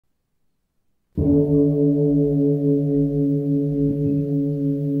May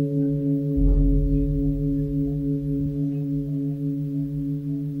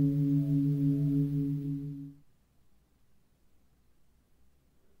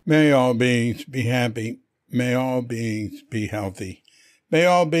all beings be happy. May all beings be healthy. May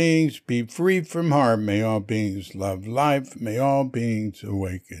all beings be free from harm. May all beings love life. May all beings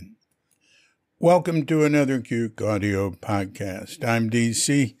awaken. Welcome to another Cuke Audio podcast. I'm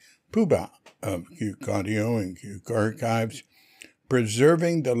DC Poobah of Cuke Audio and Cuke Archives,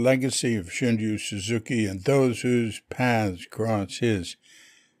 preserving the legacy of Shunryu Suzuki and those whose paths cross his,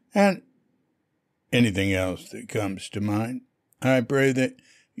 and anything else that comes to mind. I pray that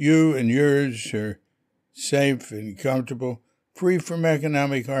you and yours are safe and comfortable, free from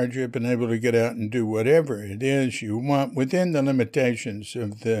economic hardship, and able to get out and do whatever it is you want within the limitations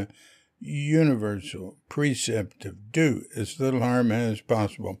of the universal precept of do as little harm as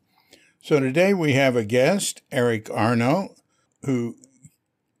possible. So today we have a guest, Eric Arnow, who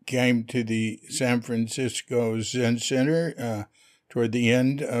came to the San Francisco Zen Center toward the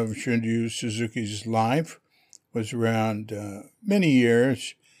end of Shunryu Suzuki's life, was around many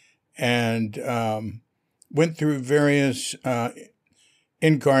years, and went through various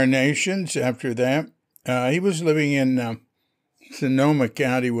incarnations after that. He was living in Sonoma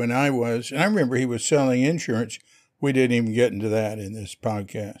County when I was, and I remember he was selling insurance. We didn't even get into that in this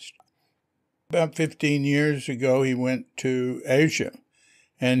podcast. About 15 years ago, he went to Asia,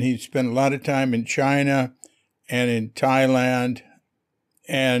 and he spent a lot of time in China and in Thailand,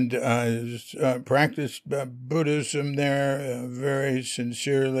 and practiced Buddhism there very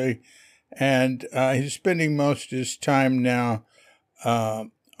sincerely. And he's spending most of his time now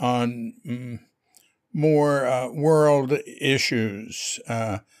on more world issues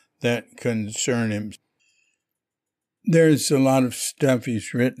that concern him. There's a lot of stuff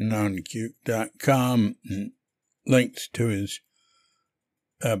he's written on Cuke.com, and links to his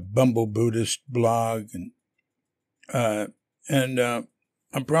Bumble Buddhist Blog, and I'll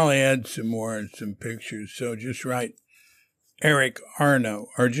probably add some more and some pictures. So just write Eric Arnow,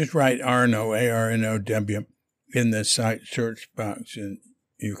 or just write Arnow, A-R-N-O-W, in the site search box, and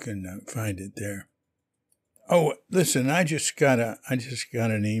you can find it there. Oh, listen, I just got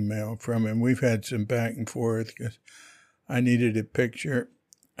an email from him. We've had some back and forth because I needed a picture.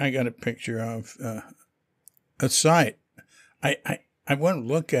 I got a picture of a site. I went to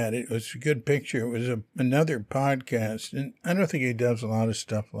look at it. It was a good picture. It was another podcast, and I don't think he does a lot of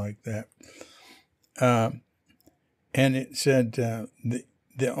stuff like that. And it said the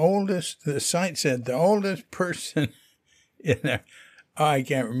site said the oldest person in there. Oh, I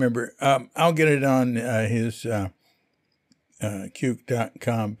can't remember. I'll get it on his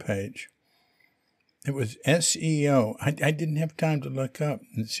Cuke.com page. It was SEO. I didn't have time to look up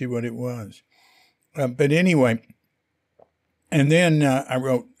and see what it was. But anyway, and then I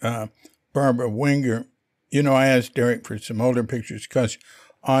wrote Barbara Winger. You know, I asked Derek for some older pictures because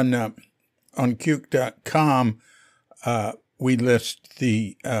on Cuke.com, we list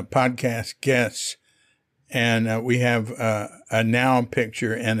the podcast guests, and we have a now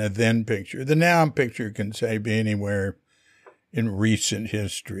picture and a then picture. The now picture can say be anywhere in recent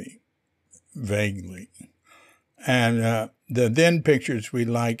history, vaguely. And the then pictures we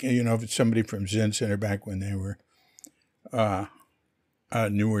like, you know, if it's somebody from Zen Center back when they were a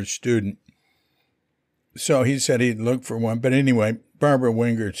newer student. So he said he'd look for one. But anyway, Barbara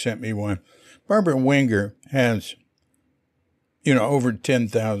Winger sent me one. Barbara Winger has, you know, over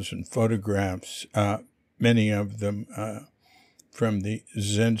 10,000 photographs, many of them from the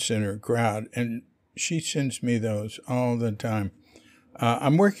Zen Center crowd. And she sends me those all the time.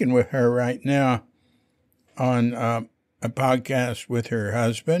 I'm working with her right now on a podcast with her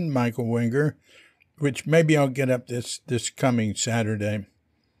husband, Michael Winger, which maybe I'll get up this coming Saturday.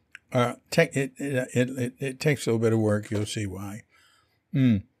 It takes a little bit of work. You'll see why.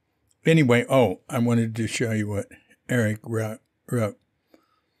 Anyway, I wanted to show you what Eric wrote.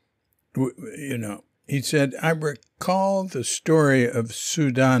 You know, he said, I recall the story of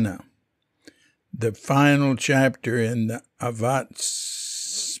Sudana, the final chapter in the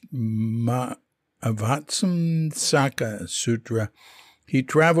Avatamsaka Sutra. He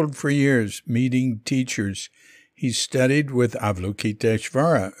traveled for years, meeting teachers. He studied with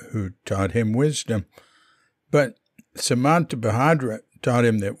Avalokiteshvara, who taught him wisdom. But Samantabhadra taught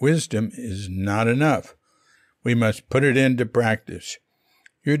him that wisdom is not enough. We must put it into practice.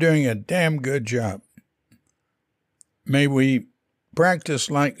 You're doing a damn good job. May we practice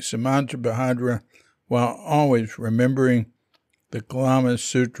like Samantabhadra while always remembering the Kalama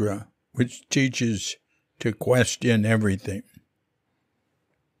Sutra, which teaches to question everything.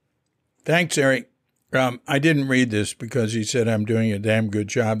 Thanks, Eric. I didn't read this because he said I'm doing a damn good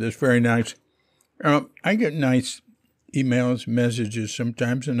job. That's very nice. I get nice emails, messages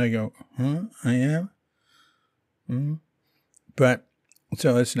sometimes, and I go, huh, I am? But,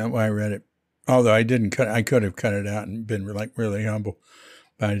 so that's not why I read it. Although I could have cut it out and been like really humble,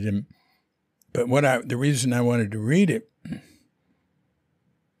 but I didn't. But the reason I wanted to read it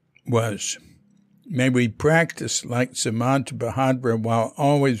was, may we practice like Samantabhadra while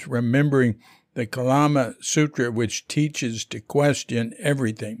always remembering the Kalama Sutra, which teaches to question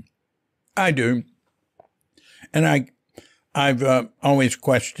everything. I do. And I've always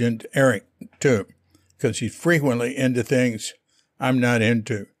questioned Eric, too, because he's frequently into things I'm not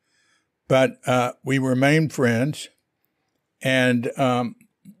into. But we remain friends, and so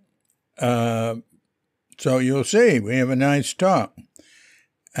you'll see. We have a nice talk.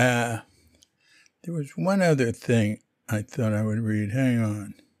 There was one other thing I thought I would read.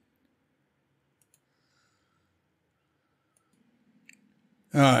 Hang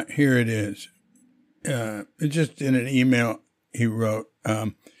on. Here it is. It's just in an email he wrote.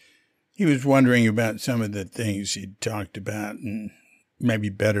 He was wondering about some of the things he'd talked about, and maybe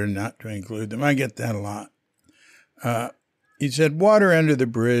better not to include them. I get that a lot. He said, water under the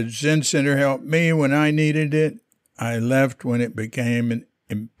bridge. Zen Center helped me when I needed it. I left when it became an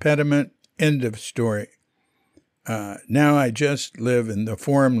impediment. End of story. Now I just live in the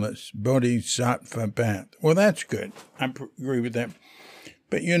formless bodhisattva path. Well, that's good. I agree with that.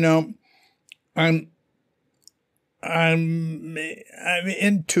 But, you know, I'm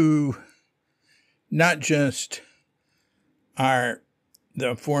into not just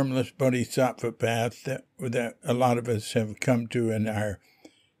the formless bodhisattva path that a lot of us have come to in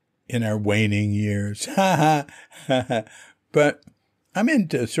our waning years. But I'm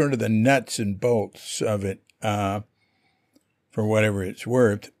into sort of the nuts and bolts of it, for whatever it's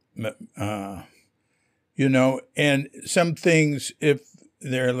worth. You know, and some things, if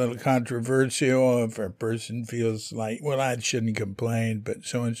they're a little controversial, if a person feels like, well, I shouldn't complain, but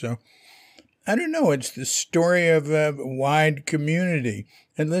so-and-so. I don't know. It's the story of a wide community.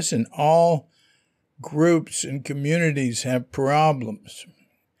 And listen, all groups and communities have problems.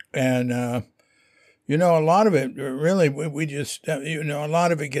 And, you know, a lot of it, really, we just, you know, a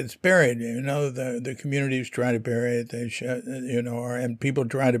lot of it gets buried. You know, the communities try to bury it. They should, you know, and people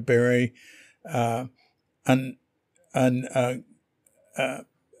try to bury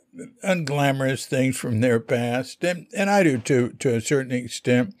unglamorous things from their past. And I do, too, to a certain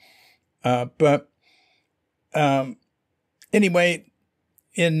extent. But anyway,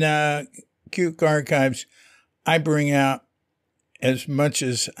 in Cuke Archives, I bring out as much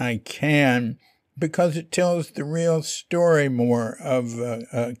as I can because it tells the real story more of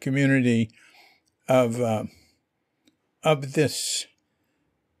a community of this,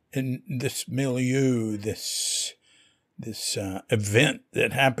 in this milieu, this event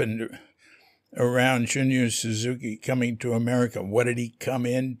that happened around Shunryu Suzuki coming to America. What did he come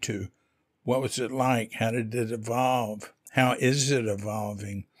into? What was it like? How did it evolve? How is it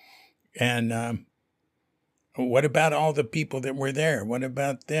evolving? And what about all the people that were there? What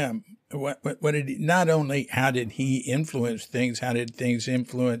about them? What did he, not only how did he influence things, how did things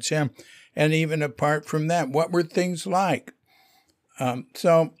influence him? And even apart from that, what were things like?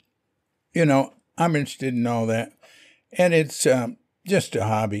 So, you know, I'm interested in all that. And it's just a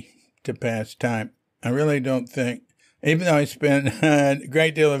hobby to pass time. I really don't think, even though I spend a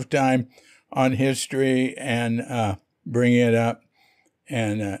great deal of time on history and bringing it up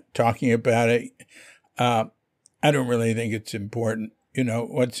and talking about it, I don't really think it's important. You know,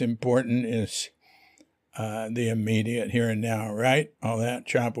 what's important is the immediate here and now, right? All that,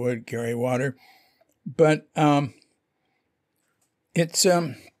 chop wood, carry water. But it's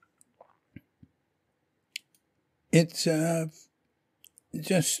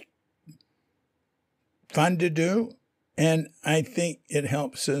just fun to do, and I think it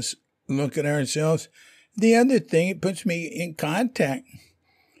helps us look at ourselves. The other thing, it puts me in contact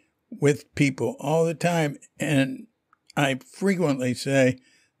with people all the time, and I frequently say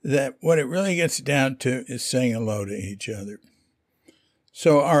that what it really gets down to is saying hello to each other.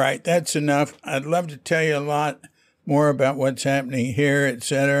 So, all right, that's enough. I'd love to tell you a lot more about what's happening here,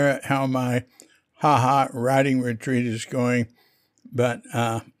 etc., how my writing retreat is going, but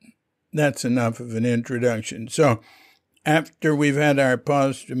that's enough of an introduction. So after we've had our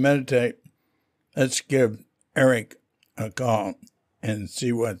pause to meditate, let's give Eric a call and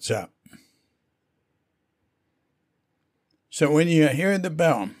see what's up. So when you hear the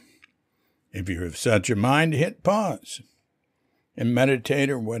bell, if you have such a mind, hit pause and meditate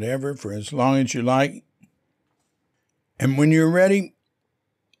or whatever for as long as you like. And when you're ready,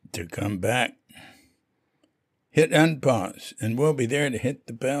 to come back. Hit unpause, and we'll be there to hit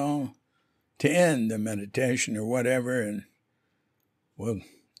the bell to end the meditation or whatever, and we'll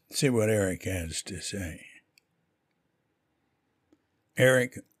see what Eric has to say.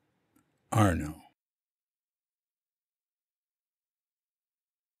 Eric Arnow.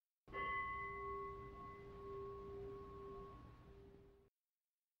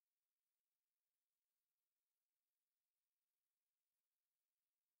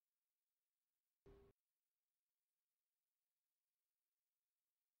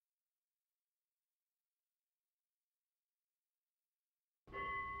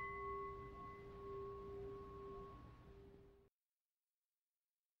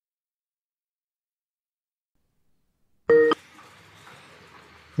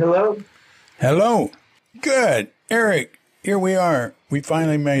 Hello? Hello. Good. Eric, here we are. We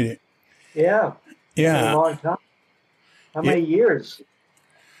finally made it. Yeah. Yeah. A long time. How many years?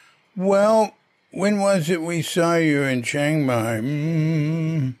 Well, when was it we saw you in Chiang Mai?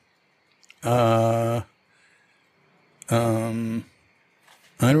 I don't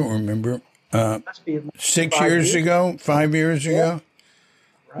remember. Must be 6 years ago? 5 years ago?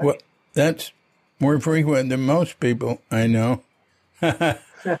 Right. Well, that's more frequent than most people I know.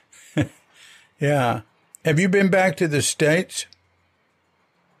 Yeah. Have you been back to the States?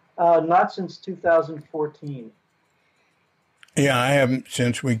 Not since 2014. Yeah, I haven't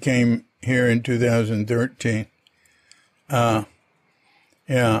since we came here in 2013. Yeah.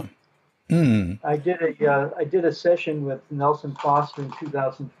 I did a session with Nelson Foster in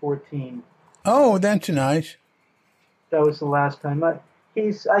 2014. Oh, that's nice. That was the last time. I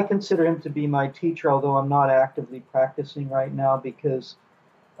consider him to be my teacher, although I'm not actively practicing right now because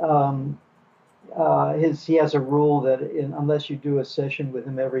he has a rule that unless you do a session with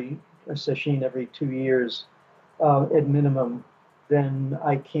him every 2 years at minimum, then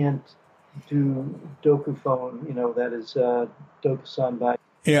I can't do dokuphone. That is dokusan by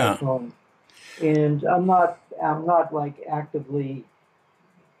phone. And I'm not like actively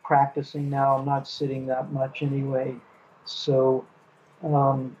practicing now. I'm not sitting that much anyway. So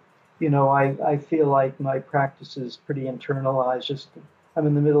I feel like my practice is pretty internalized. I'm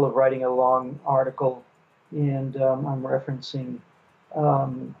in the middle of writing a long article, and I'm referencing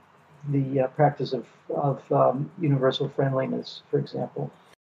the practice of universal friendliness, for example.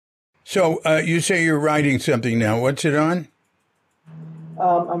 So you say you're writing something now. What's it on?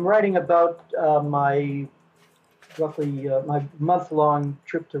 I'm writing about my month-long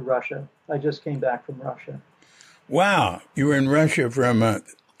trip to Russia. I just came back from Russia. Wow, you were in Russia for a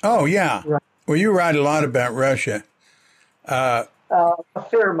month. Oh, yeah. Right. Well, you write a lot about Russia. A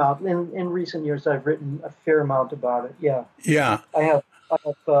fair amount. In recent years, I've written a fair amount about it. Yeah. Yeah. I have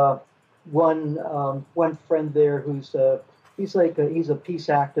one friend there who's he's a peace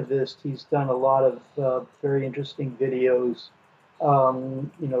activist. He's done a lot of very interesting videos,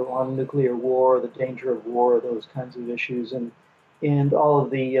 on nuclear war, the danger of war, those kinds of issues, and all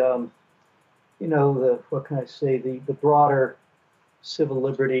of the what can I say, the broader civil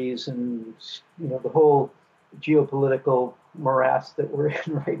liberties and the whole geopolitical morass that we're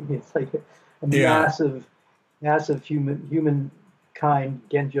in right now. It's like a massive humankind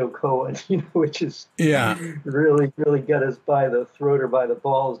Genjo Koan, which is really, really got us by the throat or by the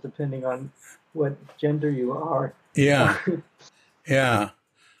balls, depending on what gender you are. Yeah. Yeah.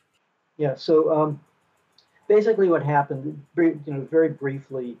 Yeah. So basically what happened, very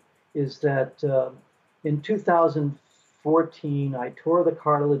briefly, is that in 2014, I tore the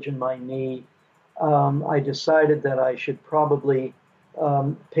cartilage in my knee. I decided that I should probably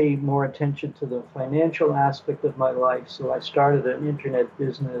pay more attention to the financial aspect of my life. So I started an internet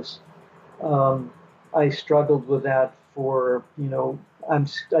business. I struggled with that for, I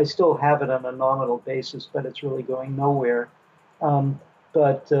still have it on a nominal basis, but it's really going nowhere.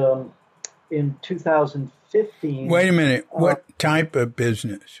 But in 2015... Wait a minute. What type of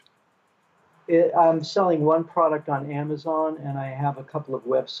business? I'm selling one product on Amazon, and I have a couple of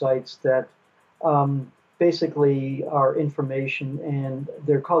websites that basically are information, and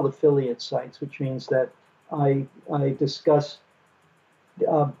they're called affiliate sites, which means that I discuss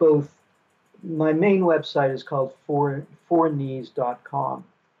both. My main website is called forknees.com.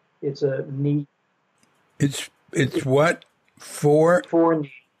 It's a knee. It's what? Four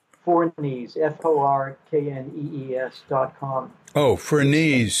knees, FORKNEES.com. Oh,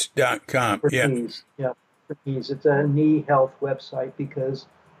 forknees.com. Yeah. Knees, yeah. For knees. It's a knee health website because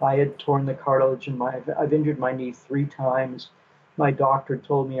I had torn the cartilage in I've injured my knee 3 times. My doctor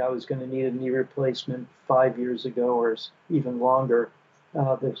told me I was going to need a knee replacement 5 years ago or even longer.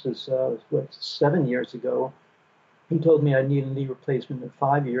 This is 7 years ago. he told me I need a knee replacement in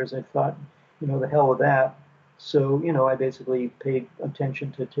 5 years. I thought, the hell with that. So, I basically paid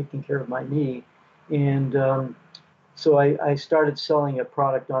attention to taking care of my knee. And so I started selling a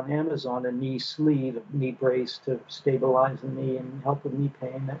product on Amazon, a knee sleeve, a knee brace to stabilize the knee and help with knee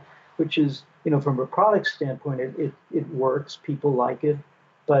pain, which is, from a product standpoint, it works. People like it.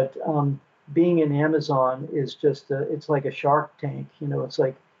 But being in Amazon is just, it's like a shark tank. It's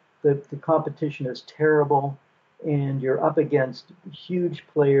like the competition is terrible, and you're up against huge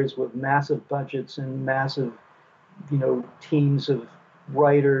players with massive budgets and massive, teams of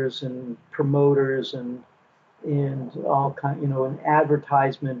writers and promoters and all kind, and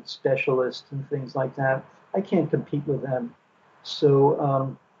advertisement specialists and things like that. I can't compete with them.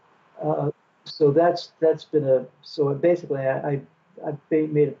 So, so that's been so basically I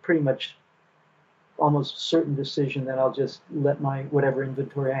made a pretty much almost certain decision that I'll just let my whatever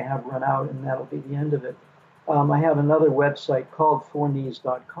inventory I have run out, and that'll be the end of it. I have another website called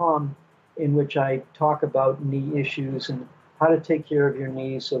forknees.com in which I talk about knee issues and how to take care of your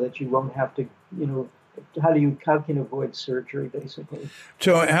knees so that you won't have to, how can you avoid surgery, basically.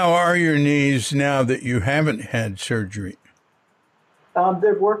 So how are your knees now that you haven't had surgery?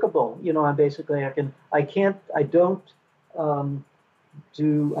 They're workable. I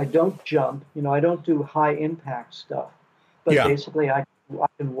don't jump. I don't do high impact stuff. But Yeah. basically, I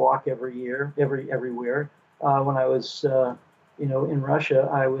can walk everywhere. When I was, in Russia,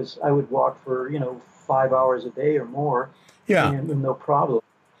 I would walk for 5 hours a day or more, Yeah. and no problem.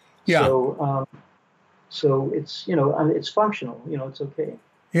 Yeah. So it's it's functional. It's okay.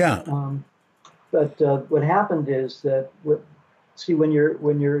 Yeah. But what happened is that when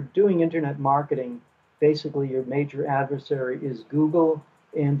you're doing internet marketing, basically your major adversary is Google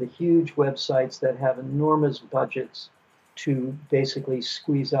and the huge websites that have enormous budgets to basically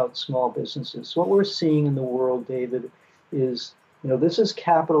squeeze out small businesses. So what we're seeing in the world, David, is this is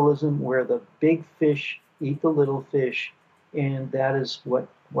capitalism where the big fish eat the little fish, and that is what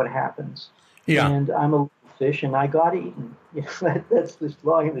happens. Yeah. And I'm a little fish, and I got eaten. That's the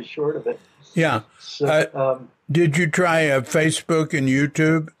long and the short of it. Yeah. So, did you try Facebook and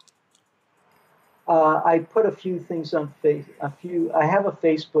YouTube? I put a few things on I have a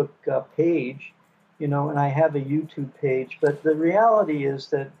Facebook page, and I have a YouTube page. But the reality is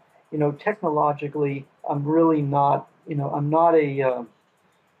that, technologically, I'm really not. I'm not a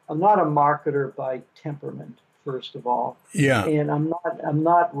marketer by temperament, first of all. Yeah. And I'm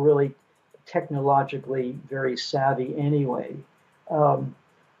not really technologically very savvy anyway.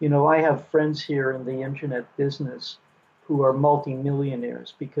 I have friends here in the internet business who are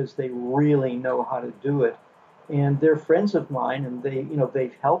multimillionaires because they really know how to do it, and they're friends of mine, and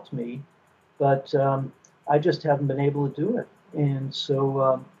they've helped me, but I just haven't been able to do it. And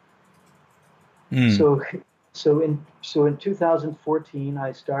so so in 2014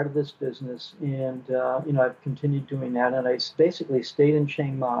 I started this business, and I've continued doing that, and I basically stayed in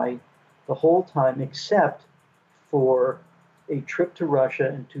Chiang Mai the whole time except for a trip to Russia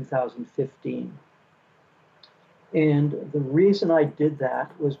in 2015. And the reason I did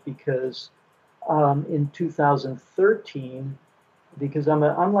that was because in 2013, because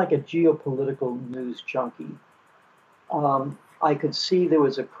I'm like a geopolitical news junkie, I could see there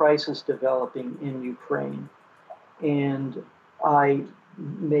was a crisis developing in Ukraine, and I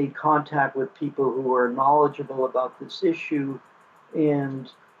made contact with people who were knowledgeable about this issue, and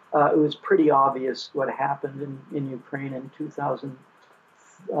it was pretty obvious what happened in Ukraine in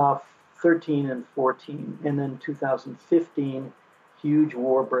 2013 and 14. And then 2015, huge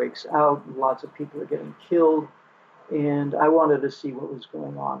war breaks out. Lots of people are getting killed. And I wanted to see what was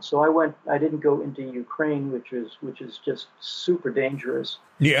going on. So I didn't go into Ukraine, which is just super dangerous.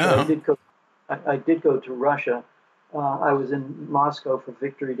 Yeah. But I did go to Russia. I was in Moscow for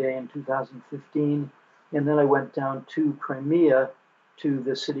Victory Day in 2015. And then I went down to Crimea, to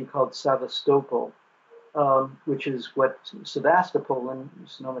the city called Sevastopol, which is what Sevastopol in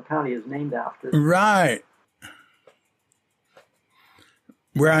Sonoma County is named after. Right.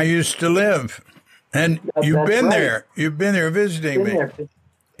 Where I used to live. And you've been right. there. You've been there visiting me. There.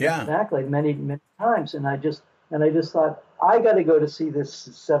 Yeah. Exactly. Many, many times. And I just thought, I got to go to see this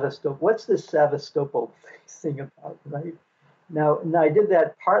Sevastopol. What's this Sevastopol thing about, right? Now, I did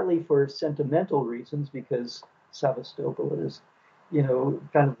that partly for sentimental reasons, because Sevastopol is,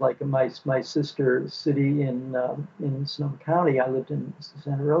 kind of like my sister city in Sonoma County. I lived in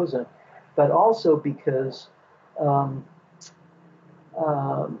Santa Rosa, but also because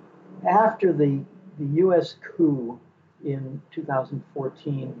after the U.S. coup in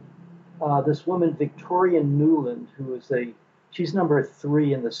 2014, this woman Victoria Nuland, she's number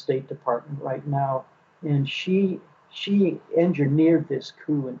 3 in the State Department right now, and she she engineered this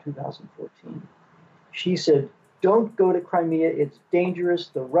coup in 2014. She said, don't go to Crimea. It's dangerous.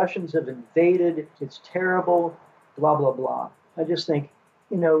 The Russians have invaded. It's terrible, blah, blah, blah. I just think,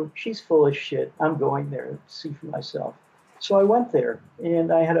 she's full of shit. I'm going there to see for myself. So I went there,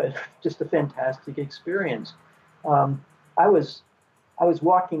 and I had just a fantastic experience. Um, I was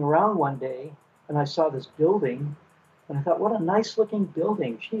walking around one day, and I saw this building, and I thought, what a nice looking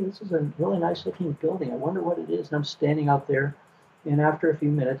building. Gee, this is a really nice looking building. I wonder what it is. And I'm standing out there, and after a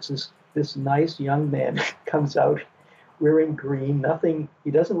few minutes, this nice young man comes out wearing green, nothing.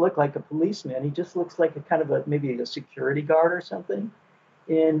 He doesn't look like a policeman. He just looks like maybe a security guard or something.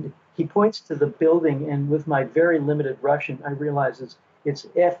 And he points to the building, and with my very limited Russian, I realize it's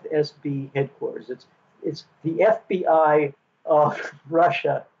FSB headquarters. It's the FBI of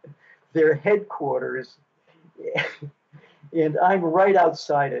Russia, their headquarters. And I'm right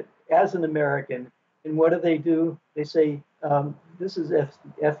outside it as an American. And what do? They say, this is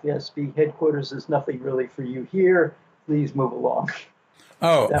FSB headquarters. There's nothing really for you here. Please move along.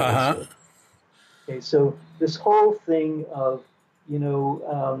 Oh, uh-huh. Okay, so this whole thing of,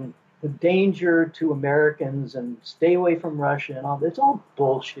 the danger to Americans and stay away from Russia and all, it's all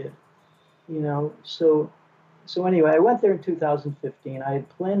bullshit, So anyway, I went there in 2015. I had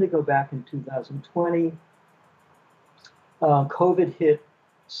planned to go back in 2020. COVID hit.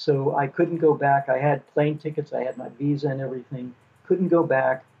 So I couldn't go back. I had plane tickets. I had my visa and everything. Couldn't go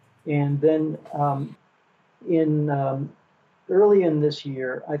back. And then early in this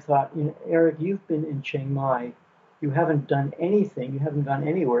year, I thought, Eric, you've been in Chiang Mai. You haven't done anything. You haven't gone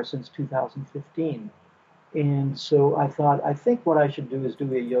anywhere since 2015. And so I thought, I think what I should do is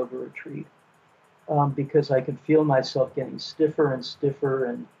do a yoga retreat because I could feel myself getting stiffer and stiffer.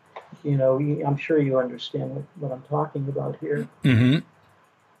 And, I'm sure you understand what I'm talking about here. Mm-hmm.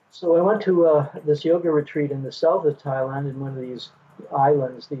 So I went to this yoga retreat in the south of Thailand in one of these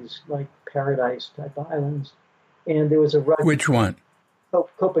islands, these like paradise type islands. And there was a Russian. Which one? Koh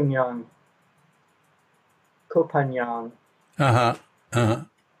Phangan. Uh-huh.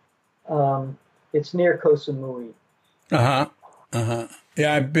 Uh-huh. It's near Koh Samui. Uh-huh. Uh-huh.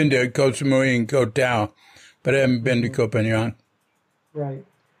 Yeah, I've been to Koh Samui and Koh Tao, but I haven't been to Koh Phangan. Right.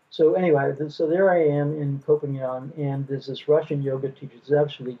 So anyway, so there I am in Koh Phangan, and there's this Russian yoga teacher. It's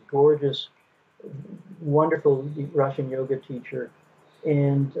absolutely gorgeous, wonderful Russian yoga teacher.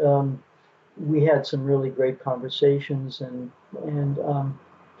 And we had some really great conversations, and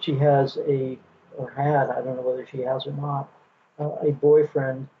she has I don't know whether she has or not, a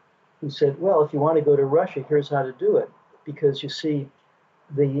boyfriend who said, well, if you want to go to Russia, here's how to do it. Because you see,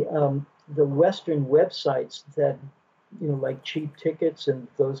 the Western websites that, like cheap tickets and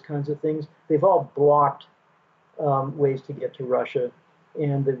those kinds of things, they've all blocked ways to get to Russia.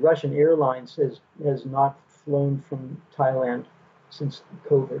 And the Russian airlines has not flown from Thailand since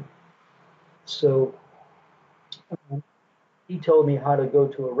COVID. So he told me how to go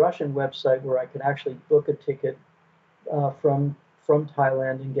to a Russian website where I could actually book a ticket from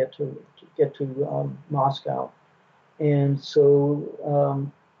Thailand and get to Moscow. And so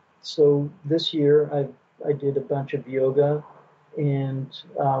this year I did a bunch of yoga, and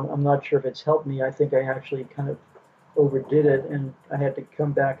I'm not sure if it's helped me. I think I actually kind of overdid it, and I had to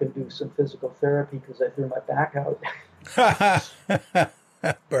come back and do some physical therapy because I threw my back out.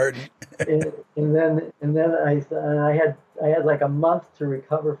 Burden. and then I had like a month to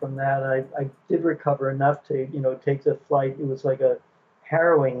recover from that. I did recover enough to take the flight. It was like a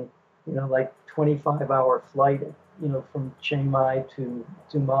harrowing, like 25-hour flight, from Chiang Mai to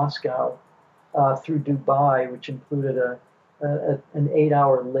Moscow through Dubai, which included an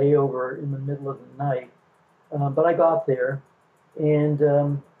 8-hour layover in the middle of the night. But I got there, and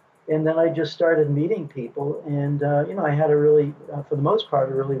then I just started meeting people, and I had a really, for the most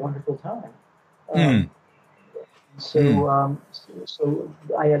part, a really wonderful time. So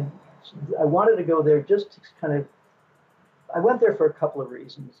I wanted to go there just to kind of. I went there for a couple of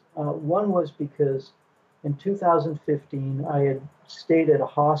reasons. One was because in 2015 I had stayed at a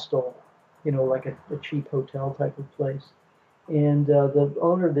hostel, like a cheap hotel type of place, and the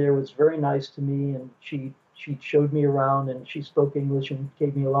owner there was very nice to me, and she showed me around, and she spoke English and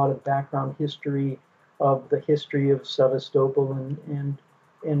gave me a lot of background history of the history of Sevastopol and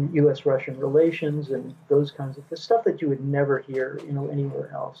U.S.-Russian relations and those kinds of stuff that you would never hear,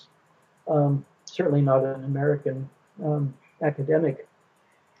 anywhere else. Certainly not an American academic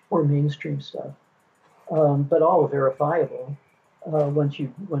or mainstream stuff, but all verifiable once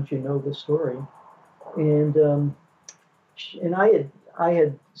you know the story. And I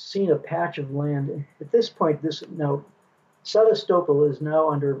had seen a patch of land. At this point, Sevastopol is now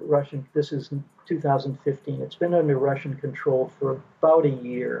under Russian, this is 2015, it's been under Russian control for about a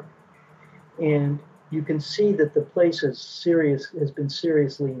year. And you can see that the place has been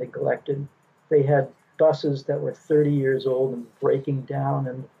seriously neglected. They had buses that were 30 years old and breaking down,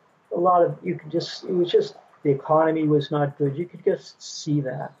 and a lot of, it was just, the economy was not good. You could just see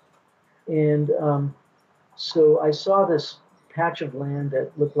that. And so I saw this patch of land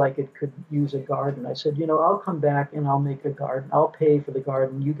that looked like it could use a garden. I said, I'll come back and I'll make a garden. I'll pay for the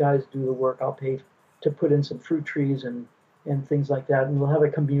garden. You guys do the work. I'll pay to put in some fruit trees and things like that, and we'll have a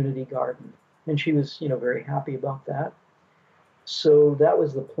community garden. And she was, very happy about that. So that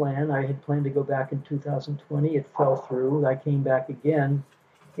was the plan. I had planned to go back in 2020. It fell through. I came back again.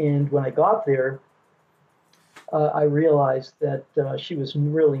 And when I got there, I realized that she was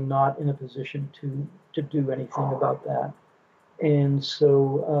really not in a position to do anything about that. And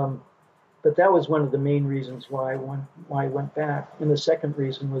so, but that was one of the main reasons why I went back. And the second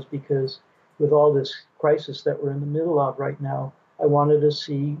reason was because with all this crisis that we're in the middle of right now, I wanted to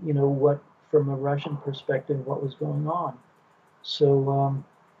see, what, from a Russian perspective, what was going on. So,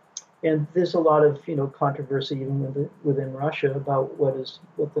 and there's a lot of, controversy even within Russia about what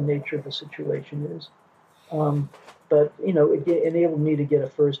the nature of the situation is. But, it enabled me to get a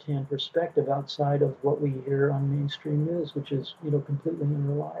firsthand perspective outside of what we hear on mainstream news, which is, completely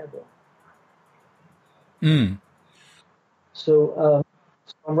unreliable. Mm. So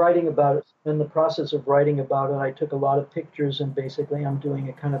I'm writing about it. In the process of writing about it, I took a lot of pictures, and basically I'm doing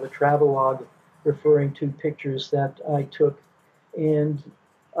a kind of a travelogue referring to pictures that I took. And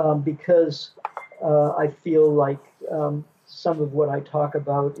because I feel like some of what I talk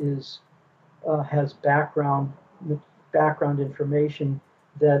about has background information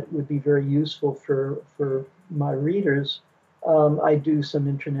that would be very useful for my readers, I do some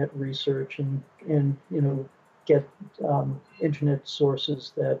internet research and get internet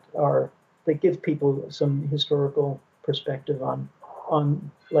sources that give people some historical perspective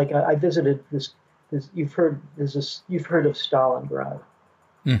on like I visited this you've heard of Stalingrad.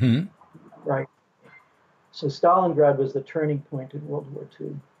 Mm-hmm. Right. So Stalingrad was the turning point in World War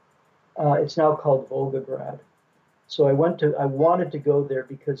II. It's now called Volgograd. So I wanted to go there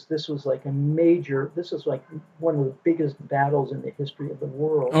because this was like one of the biggest battles in the history of the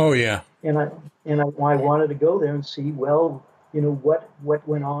world. Oh yeah. And I wanted to go there and see, well, what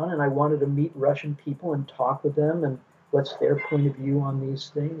went on, and I wanted to meet Russian people and talk with them and what's their point of view on these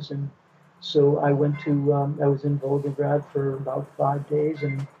things. And so I went to I was in Volgograd for about 5 days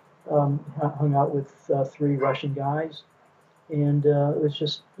and hung out with 3 Russian guys, and it was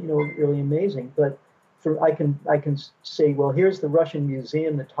just really amazing. But I can say, well, here's the Russian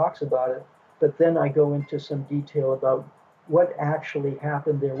museum that talks about it, but then I go into some detail about what actually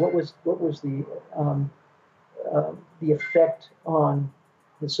happened there. What was the effect on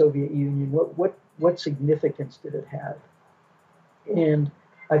the Soviet Union? What significance did it have? And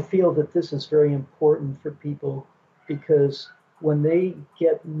I feel that this is very important for people because when they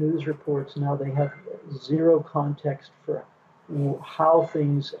get news reports now, they have zero context for how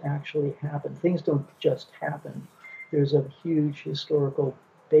things actually happen. Things don't just happen. There's a huge historical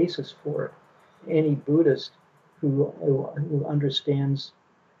basis for it. Any Buddhist who understands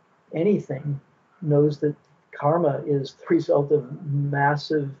anything knows that karma is the result of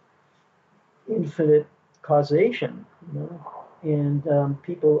massive, infinite causation. And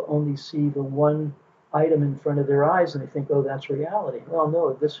people only see the one item in front of their eyes and they think, oh, that's reality. Well,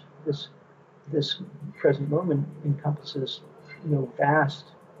 no, this present moment encompasses vast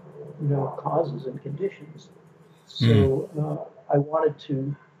causes and conditions. So I wanted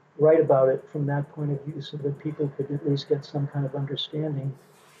to write about it from that point of view so that people could at least get some kind of understanding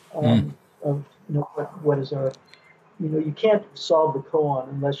of what is our you can't solve the koan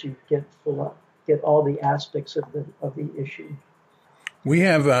unless you get all the aspects of the issue. We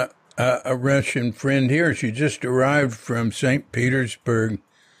have a Russian friend here. She just arrived from St. Petersburg,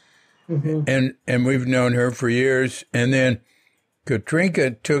 and we've known her for years. And then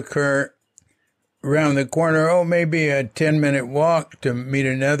Katrinka took her around the corner, maybe a 10-minute walk to meet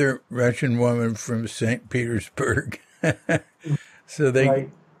another Russian woman from St. Petersburg. So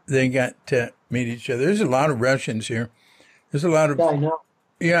they got to meet each other. There's a lot of Russians here. There's a lot of... Yeah, I know.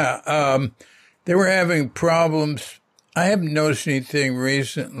 Yeah, they were having problems. I haven't noticed anything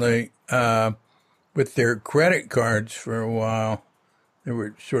recently with their credit cards for a while. They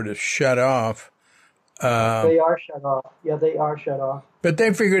were sort of shut off. They are shut off. Yeah, they are shut off. But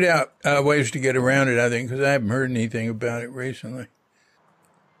they figured out ways to get around it, I think, because I haven't heard anything about it recently.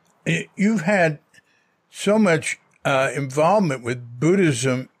 You've had so much involvement with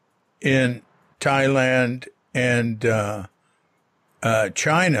Buddhism in Thailand and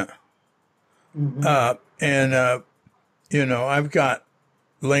China. Mm-hmm. And I've got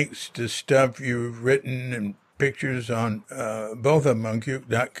links to stuff you've written and pictures on both of them on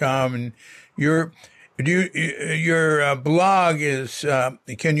Cute.com. And your blog is,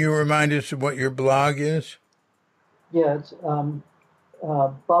 can you remind us of what your blog is? Yeah, it's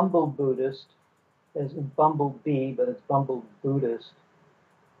Bumble Buddhist, as in Bumblebee, but it's Bumble Buddhist.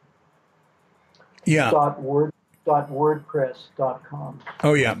 Yeah. .wordpress.com.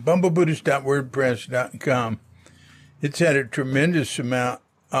 Oh, yeah. bumblebuddhist.wordpress.com. It's had a tremendous amount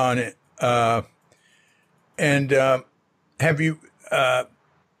on it. And have you,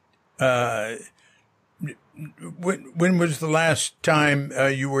 when was the last time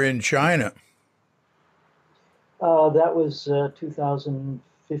you were in China? That was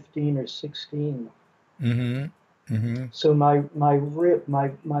 2015 or 16. Mm-hmm. Mm-hmm. So my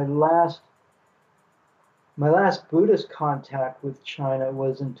last Buddhist contact with China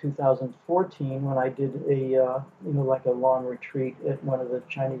was in 2014 when I did like a long retreat at one of the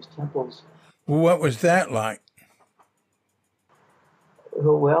Chinese temples. Well, what was that like?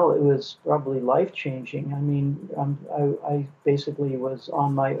 Well, it was probably life changing. I mean, I basically was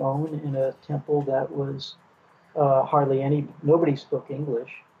on my own in a temple that was nobody spoke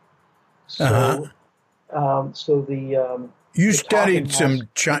English. Uh-huh. So, so You the talking studied some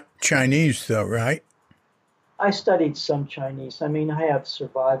Chinese, though, right? I studied some Chinese. I mean, I have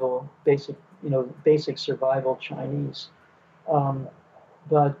basic survival Chinese. Um,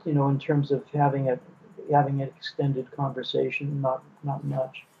 but in terms of having an extended conversation, not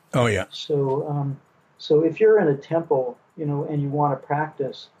much. Oh, yeah. So if you're in a temple, and you want to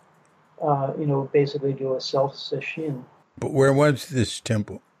practice, basically do a self sesshin. But where was this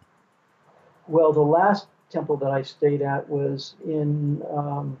temple? Well, the last temple that I stayed at was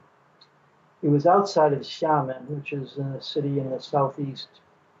it was outside of Xiamen, which is a city in the southeast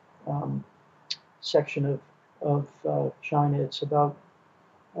um, section of China. It's about,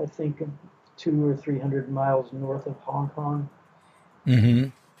 I think, 200 or 300 miles north of Hong Kong. Mm-hmm.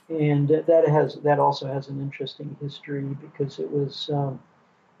 And that also has an interesting history because it was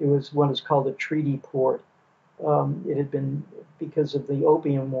what is called a treaty port. It had been, because of the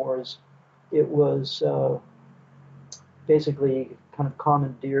Opium Wars, it was basically kind of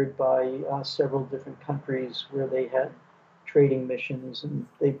commandeered by several different countries where they had trading missions, and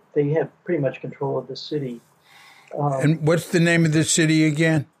they had pretty much control of the city. And what's the name of the city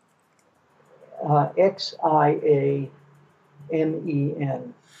again? Xiamen.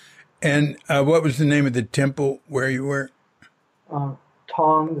 And what was the name of the temple where you were?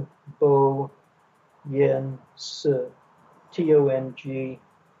 Tong Bo Yen Si. TONGBOYAN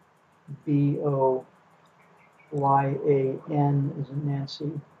is in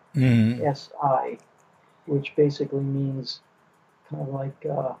Nancy. Mm-hmm. SI, which basically means kind of like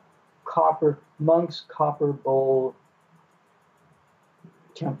monk's copper bowl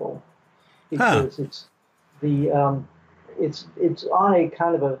temple, because it's on a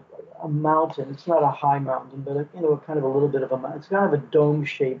kind of a mountain. It's not a high mountain, but kind of a little bit of a mountain. It's kind of a dome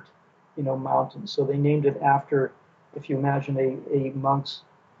shaped mountain. So they named it after, if you imagine a monk's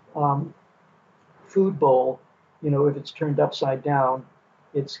food bowl, if it's turned upside down,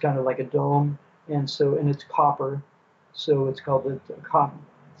 it's kind of like a dome, and it's copper, so it's called the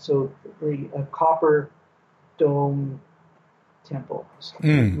copper dome temple,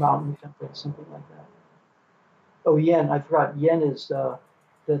 mountain temple, something like that. Oh, yen, I forgot. Yen is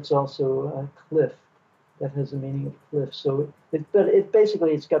that's also a cliff. That has the meaning of cliff. So it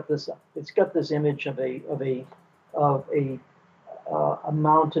basically it's got this image of a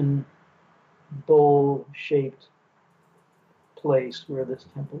mountain bowl shaped place where this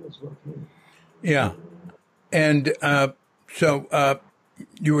temple is located. Yeah. And so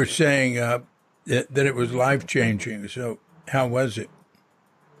you were saying that it was life changing. So how was it?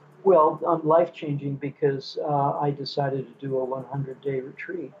 Well, life changing because I decided to do a 100-day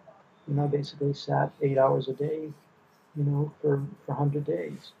retreat. I basically sat 8 hours a day, for 100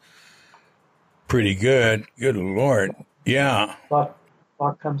 days. Pretty good. Good Lord. Yeah. Thought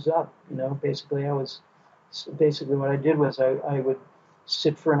comes up. Basically what I did was I would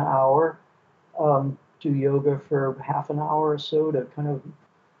sit for an hour, do yoga for half an hour or so to kind of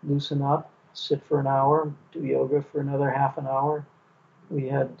loosen up, sit for an hour, do yoga for another half an hour. We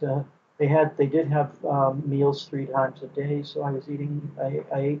had they did have meals 3 times a day, so I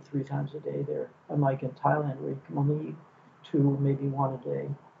ate 3 times a day there, unlike in Thailand where you can only eat 2, maybe 1 a day.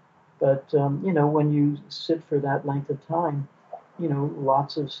 But when you sit for that length of time,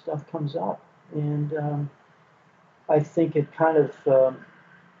 lots of stuff comes up, and I think it kind of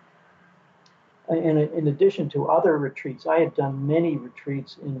in addition to other retreats, I had done many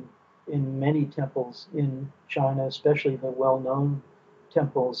retreats in many temples in China, especially the well-known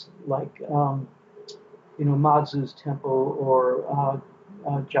temples like Mazu's temple or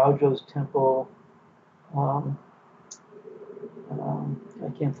Zhaozhou's temple. I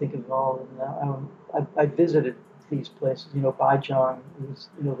can't think of all of them now. I visited these places. Baijiang is,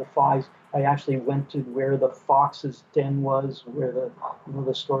 the fox. I actually went to where the fox's den was, where the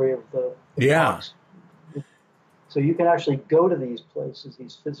story of the fox. So you can actually go to these places,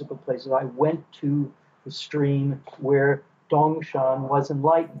 these physical places. I went to the stream where Dongshan was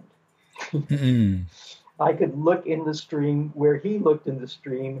enlightened. I could look in the stream where he looked in the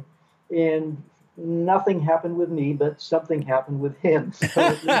stream, and nothing happened with me, but something happened with him.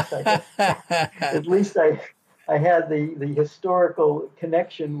 So at least I had the historical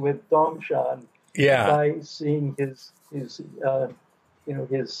connection with Dongshan by seeing his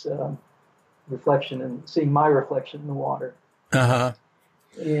reflection and seeing my reflection in the water.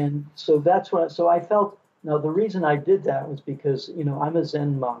 And so that's what. So I felt. Now the reason I did that was because I'm a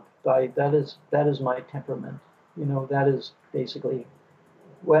Zen monk. That is my temperament. That is basically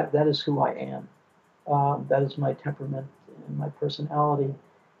that is who I am. That is my temperament and my personality.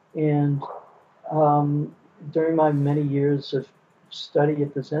 And during my many years of study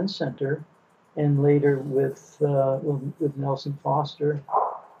at the Zen Center, and later with Nelson Foster,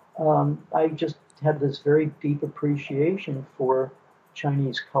 I just had this very deep appreciation for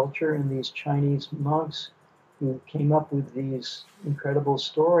Chinese culture and these Chinese monks who came up with these incredible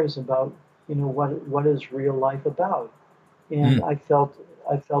stories about what is real life about. And I felt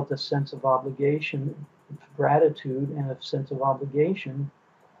a sense of obligation, gratitude, and a sense of obligation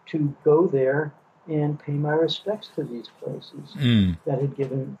to go there and pay my respects to these places that had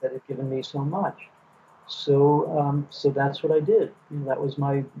given me so much. So that's what I did. That was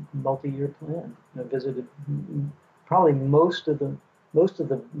my multi-year plan. I visited probably most of the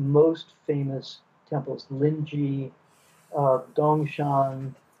most famous temples: Linji,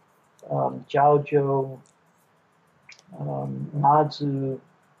 Dongshan, Zhaozhou, Mazu,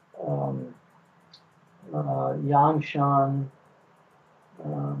 Yangshan.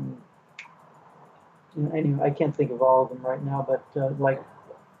 Anyway, I can't think of all of them right now, but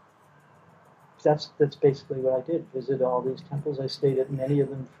that's basically what I did. Visit all these temples. I stayed at many of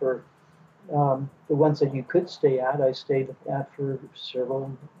them for the ones that you could stay at. I stayed at for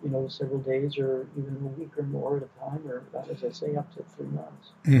several days or even a week or more at a time, or as I say, up to 3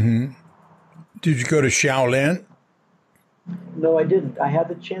 months. Mm-hmm. Did you go to Shaolin? No, I didn't. I had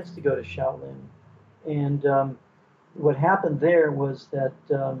the chance to go to Shaolin, and what happened there was that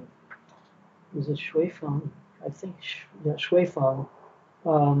was it Shuifeng? I think Shuifeng.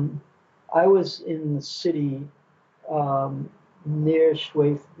 I was in the city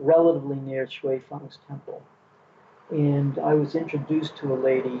relatively near Shuifeng's temple, and I was introduced to a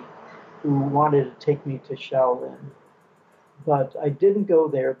lady who wanted to take me to Shaolin, but I didn't go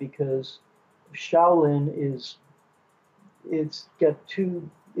there because Shaolin it's got two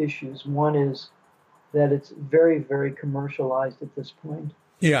issues. One is that it's very, very commercialized at this point.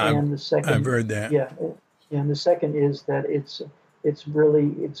 Yeah, and the second, I've heard that. Yeah, and the second is that it's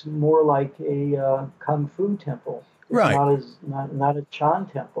more like a kung fu temple. It's right. Not a Chan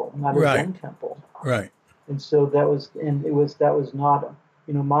temple, not a Zen temple. Right. And so that was not.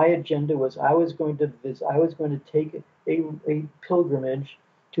 My agenda was I was going to take a pilgrimage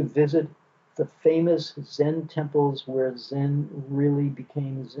to visit the famous Zen temples where Zen really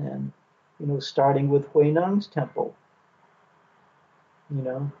became Zen. Starting with Huineng's temple.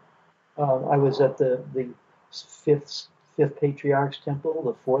 I was at the fifth patriarch's temple,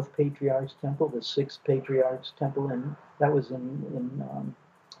 the fourth patriarch's temple, the sixth patriarch's temple, and that was in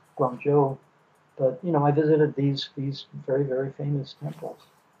Guangzhou. But I visited these very, very famous temples.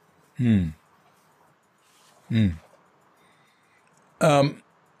 And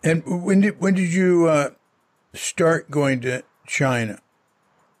when did you start going to China?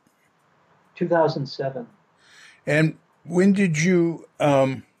 2007. And when did you?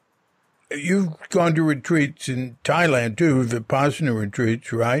 You've gone to retreats in Thailand too, Vipassana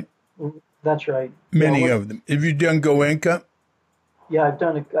retreats, right? That's right. Many of them. Have you done Goenka? Yeah, I've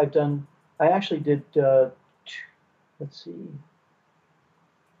done. I actually did. Let's see.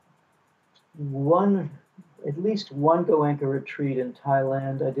 At least one Goenka retreat in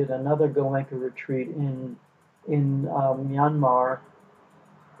Thailand. I did another Goenka retreat in Myanmar,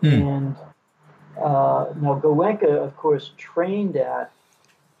 and now Goenka, of course, trained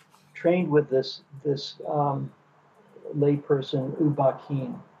with this layperson U Ba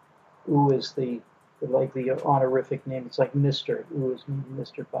Khin. U is the honorific name. It's like Mr. U is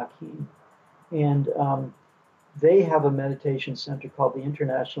Mr. Ba Khin. And they have a meditation center called the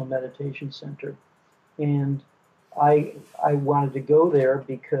International Meditation Center. And I wanted to go there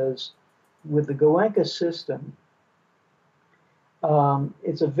because with the Goenka system,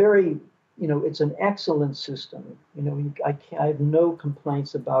 it's a very, it's an excellent system. I have no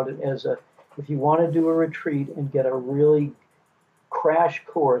complaints about it if you want to do a retreat and get a really crash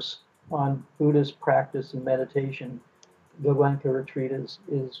course on Buddhist practice and meditation, the Goenka retreat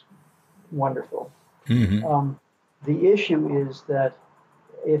is wonderful. Mm-hmm. The issue is that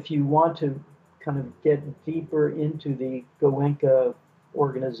if you want to kind of get deeper into the Goenka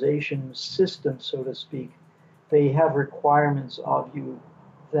organization system, so to speak, they have requirements of you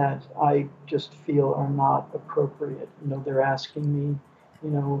that I just feel are not appropriate. They're asking me,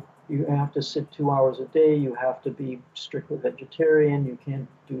 you have to sit 2 hours a day, you have to be strictly vegetarian, you can't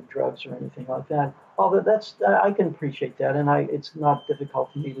do drugs or anything like that. Although I can appreciate that, and it's not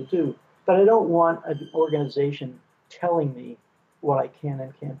difficult for me to do. But I don't want an organization telling me what I can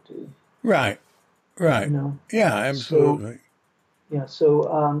and can't do. Right. Yeah, absolutely.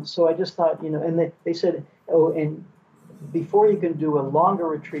 So I just thought, and they said, oh, and before you can do a longer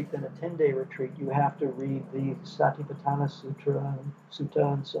retreat than a 10-day retreat, you have to read the Satipatthana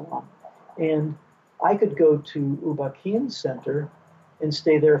Sutta and so on. And I could go to U-Ba Khin's center and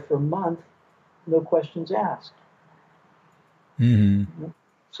stay there for a month, no questions asked. Mm-hmm.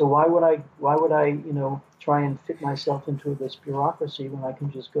 So why would I try and fit myself into this bureaucracy when I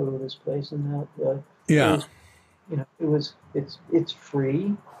can just go to this place and it's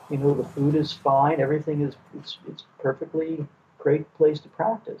free. The food is fine. Everything is it's perfectly great place to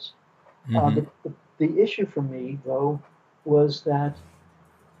practice. Mm-hmm. The issue for me though was that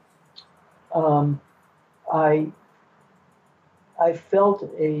I felt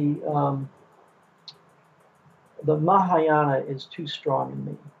the Mahayana is too strong in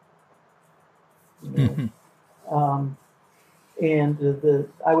me. Mm-hmm. And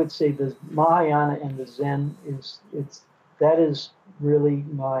I would say the Mahayana and the Zen that is really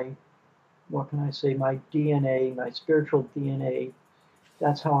my DNA, my spiritual DNA.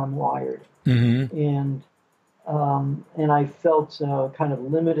 That's how I'm wired. Mm-hmm. And I felt kind of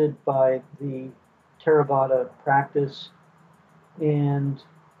limited by the Theravada practice, and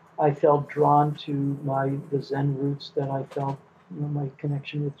I felt drawn to the Zen roots that I felt, my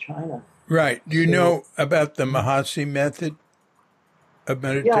connection with China. Right. Do you know about the Mahasi method of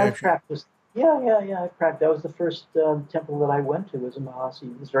meditation? Yeah, I've practiced. Yeah, I practiced. That was the first temple that I went to, was a Mahasi.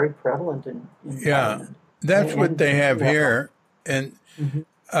 It was very prevalent in Thailand. That's what they have here. And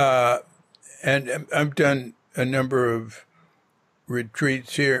and I've done a number of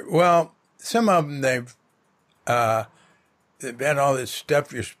retreats here. Well, some of them they've had all this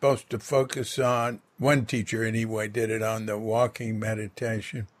stuff you're supposed to focus on. One teacher, anyway, did it on the walking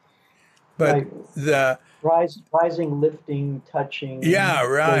meditation. But the rising, lifting, touching. Yeah,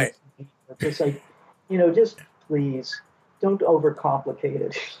 right. It's like, just please don't overcomplicate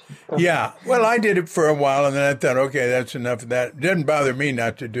it. Yeah. Well, I did it for a while, and then I thought, okay, that's enough of that. It doesn't bother me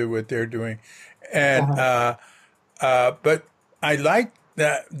not to do what they're doing, and but I like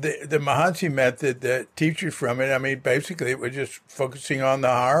that the Mahasi method, the teachers from it. I mean, basically, it was just focusing on the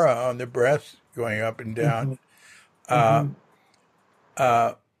hara, on the breath, going up and down.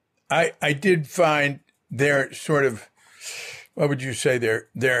 I did find their sort of, what would you say,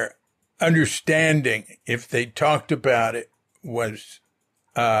 their understanding, if they talked about it, was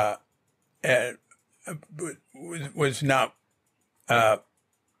not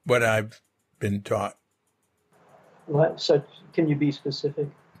what I've been taught. What? So can you be specific?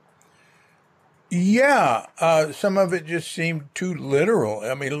 Yeah, some of it just seemed too literal.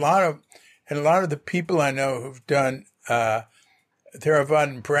 I mean, a lot of the people I know who've done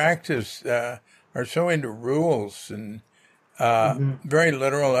Theravadan practice are so into rules and very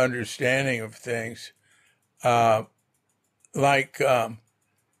literal understanding of things. It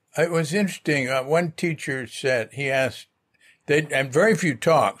was interesting. One teacher said, he asked, and very few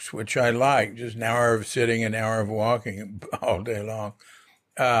talks, which I like, just an hour of sitting, an hour of walking all day long.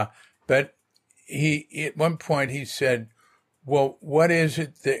 But at one point he said, well, what is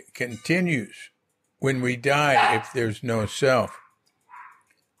it that continues when we die if there's no self?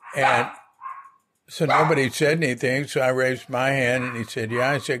 And so nobody said anything, so I raised my hand, and he said,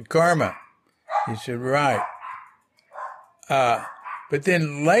 yeah. I said, karma. He said, right. But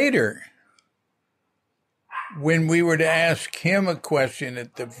then later, when we were to ask him a question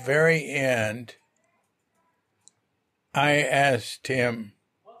at the very end, I asked him,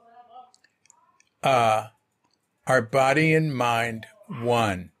 are body and mind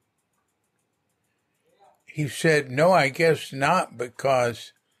one? He said, no, I guess not,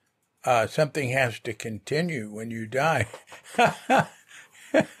 because something has to continue when you die.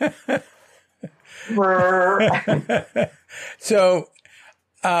 So,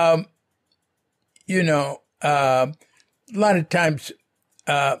 a lot of times,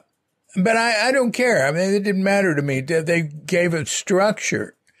 but I don't care. I mean, it didn't matter to me. They gave a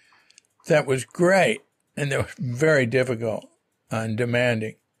structure that was great, and they were very difficult and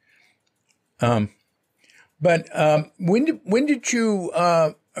demanding. But when did you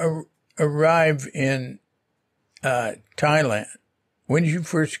arrive in Thailand? When did you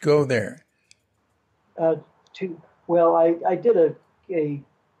first go there? I did a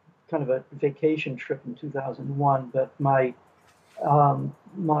kind of a vacation trip in 2001, but my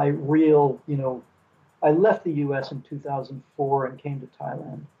real, I left the U.S. in 2004 and came to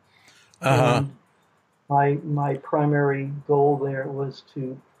Thailand. And my primary goal there was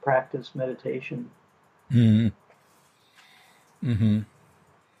to practice meditation. Mm-hmm. Mm-hmm.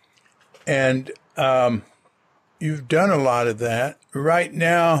 And you've done a lot of that. Right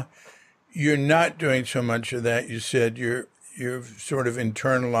now, you're not doing so much of that. You said you've sort of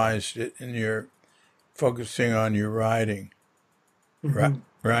internalized it and you're focusing on your writing. Mm-hmm.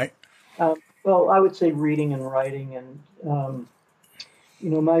 Right? Well, I would say reading and writing, and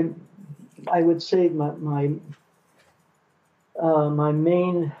I would say my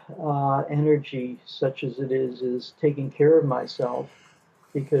main energy, such as it is taking care of myself,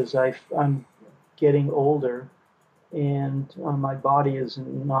 because I'm getting older, and my body is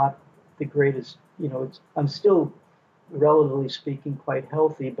not the greatest. I'm still, relatively speaking, quite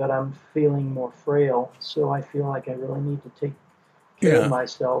healthy, but I'm feeling more frail. So I feel like I really need to take care of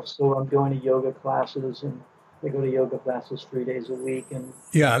myself. So I'm going to yoga classes, and I go to yoga classes 3 days a week. And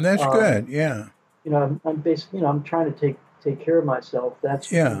that's good. Yeah. I'm basically, I'm trying to take care of myself. That's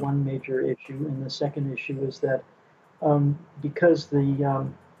one major issue. And the second issue is that because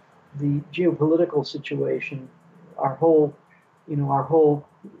the geopolitical situation, our whole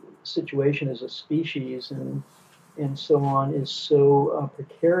situation as a species and so on is so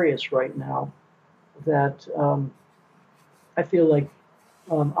precarious right now that I feel like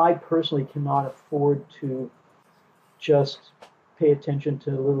I personally cannot afford to just pay attention to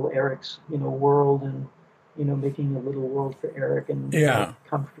little Eric's world and making a little world for Eric and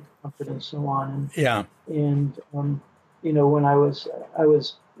comfort and so on. And when I was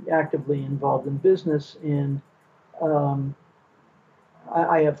actively involved in business, and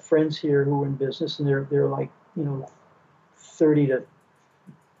I have friends here who are in business, and they're like 30 to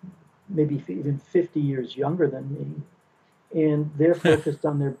maybe even 50 years younger than me, and they're focused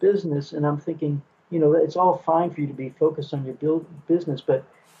on their business. And I'm thinking, it's all fine for you to be focused on your business, but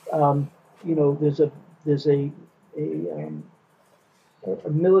there's a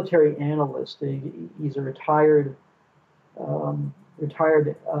military analyst. He's a retired.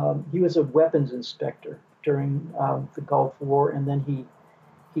 He was a weapons inspector during the Gulf War, and then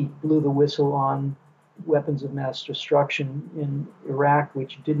he blew the whistle on weapons of mass destruction in Iraq,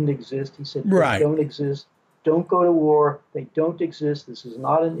 which didn't exist. He said, they don't exist. Don't go to war. They don't exist. This is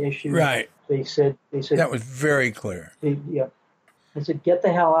not an issue. Right. They said that was very clear. They said, get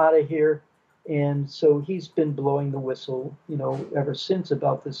the hell out of here. And so he's been blowing the whistle, ever since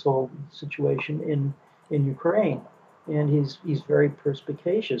about this whole situation in Ukraine. And he's very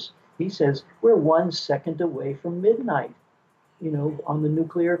perspicacious. He says, we're 1 second away from midnight, on the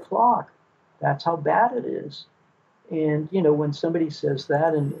nuclear clock. That's how bad it is. And, when somebody says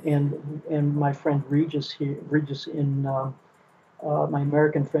that, and my friend Regis in, my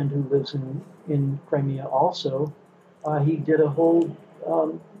American friend who lives in Crimea also, he did a whole,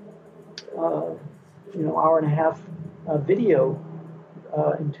 hour and a half video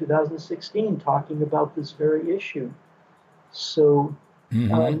in 2016 talking about this very issue. So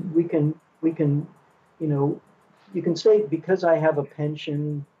we can, you can say, because I have a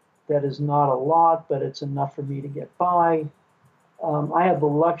pension that is not a lot, but it's enough for me to get by. I have the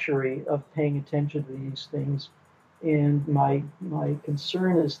luxury of paying attention to these things, and my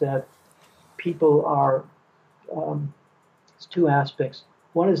concern is that people are. It's two aspects.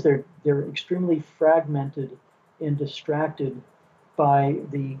 One is they're extremely fragmented and distracted by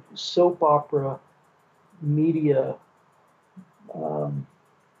the soap opera media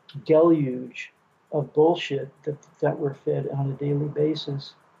deluge of bullshit that we're fed on a daily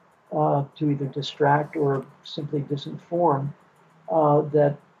basis. To either distract or simply disinform,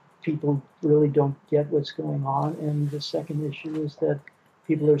 that people really don't get what's going on. And the second issue is that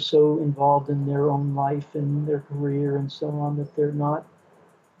people are so involved in their own life and their career and so on that they're not,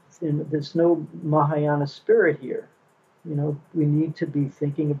 there's no Mahayana spirit here. We need to be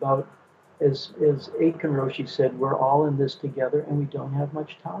thinking about, as Aitken Roshi said, we're all in this together and we don't have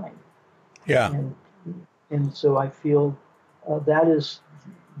much time. Yeah. And and so I feel that is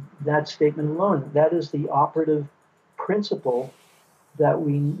that statement alone. That is the operative principle that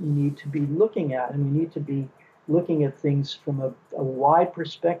we need to be looking at, and we need to be looking at things from a wide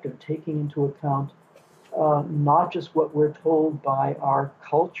perspective, taking into account not just what we're told by our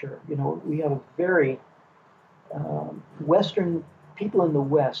culture. You know, we have a very Western people in the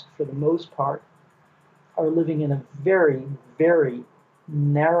West, for the most part, are living in a very, very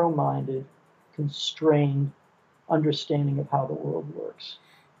narrow-minded, constrained understanding of how the world works.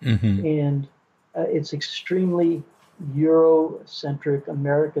 Mm-hmm. And it's extremely Eurocentric,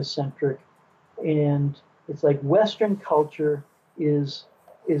 America-centric, and it's like Western culture is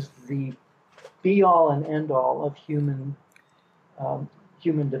the be-all and end-all of human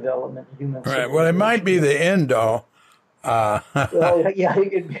development, human Right. Well, it might be civilization. the end all. Well, yeah,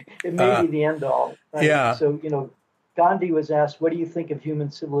 it may be the end-all, right? Yeah. So, you know, Gandhi was asked, "What do you think of human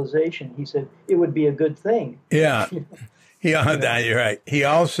civilization?" He said, "It would be a good thing." Yeah. You know, You're right. He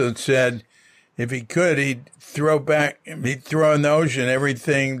also said if he could, he'd throw in the ocean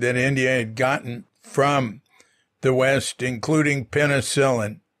everything that India had gotten from the West, including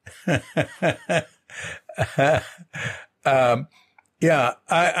penicillin. Yeah,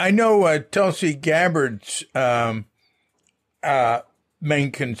 I know Tulsi Gabbard's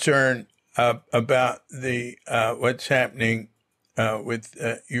main concern about the what's happening with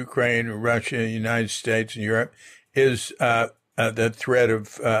Ukraine, Russia, United States, and Europe is the threat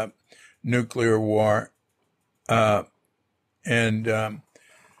of nuclear war, and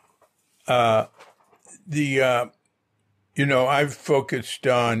I've focused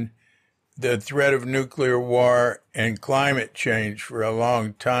on the threat of nuclear war and climate change for a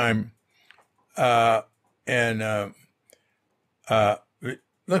long time, and it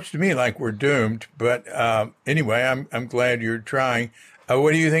looks to me like we're doomed. But anyway, I'm glad you're trying.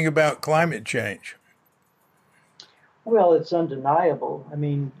 What do you think about climate change? well, it's undeniable. I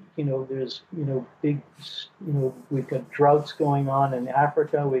mean, there's, big, we've got droughts going on in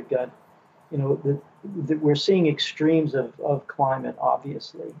Africa. We've got, we're seeing extremes of climate,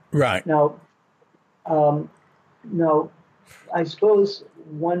 obviously. Right. Now, now, I suppose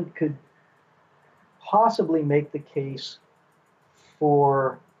one could possibly make the case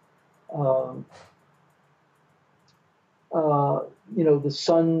for, the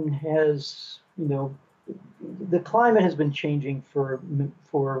sun has, the climate has been changing for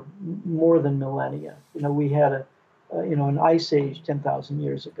more than millennia. We had an ice age 10,000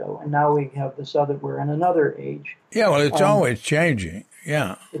 years ago, and now we have we're in another age. Yeah, well, it's always changing.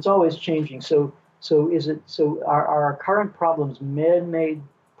 Yeah, it's always changing. So are our current problems man-made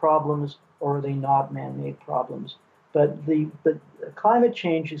problems, or are they not man-made problems? But climate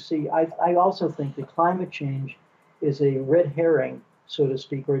change, you see, I also think that climate change is a red herring, so to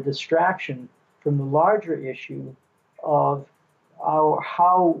speak, or a distraction from the larger issue of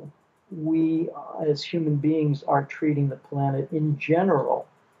how we as human beings are treating the planet in general.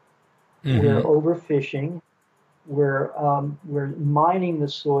 Mm-hmm. We're overfishing. We're mining the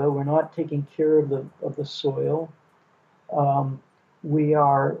soil. We're not taking care of the soil. We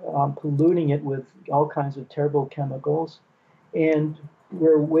are polluting it with all kinds of terrible chemicals, and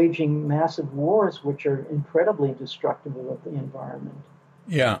we're waging massive wars, which are incredibly destructive of the environment.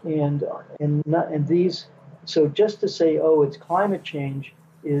 Yeah. And these, so just to say, oh, it's climate change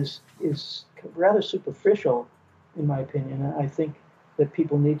is rather superficial, in my opinion. I think that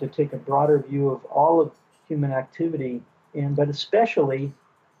people need to take a broader view of all of human activity, but especially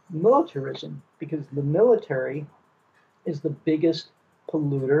militarism, because the military is the biggest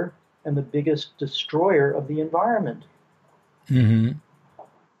polluter and the biggest destroyer of the environment. Mm-hmm.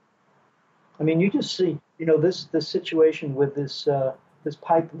 I mean, you just see, this situation with these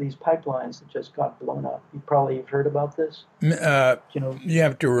pipelines that just got blown up. You probably have heard about this. You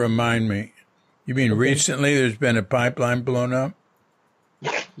have to remind me. You mean recently there's been a pipeline blown up?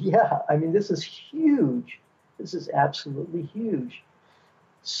 Yeah, I mean, this is huge. This is absolutely huge.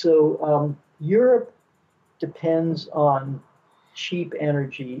 So Europe depends on cheap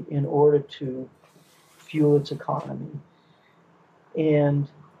energy in order to fuel its economy. And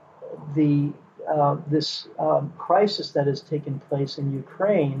this crisis that has taken place in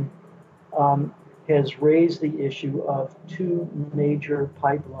Ukraine has raised the issue of two major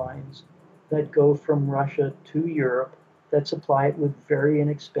pipelines that go from Russia to Europe that supply it with very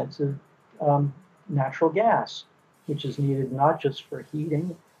inexpensive natural gas, which is needed not just for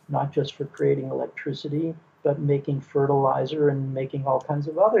heating, not just for creating electricity, but making fertilizer and making all kinds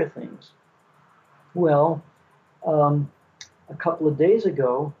of other things. Well, a couple of days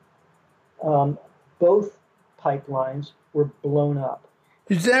ago, both pipelines were blown up.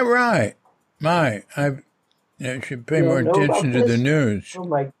 Is that right? I should pay more attention to the news. Oh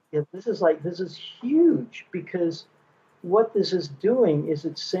my! This is huge, because what this is doing is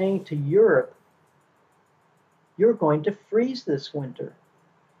it's saying to Europe, you're going to freeze this winter,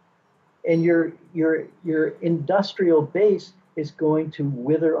 and your industrial base is going to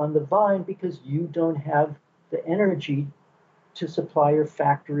wither on the vine because you don't have the energy to supply your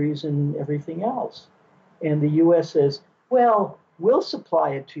factories and everything else. And the U.S. says, well, we'll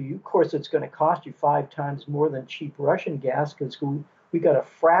supply it to you. Of course, it's going to cost you 5 times more than cheap Russian gas, because we got to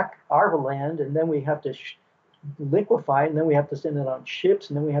frack our land, and then we have to liquefy it, and then we have to send it on ships,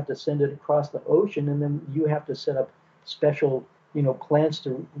 and then we have to send it across the ocean, and then you have to set up special, plants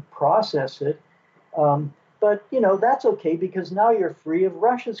to process it. But that's okay, because now you're free of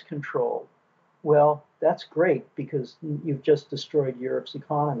Russia's control. Well, that's great, because you've just destroyed Europe's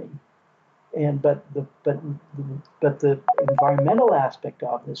economy. But the environmental aspect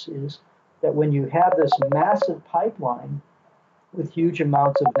of this is that when you have this massive pipeline with huge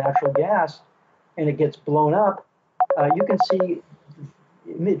amounts of natural gas, and it gets blown up, you can see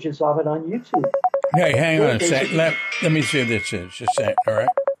images of it on YouTube. Hey, hang on a sec. Let me see if this is. Just a sec, all right?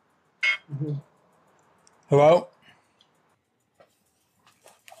 Mm-hmm. Hello?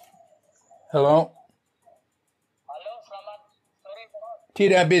 Hello?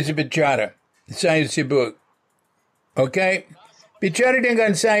 Tidak bisa bicara. Saya sibuk. Okay? Bicara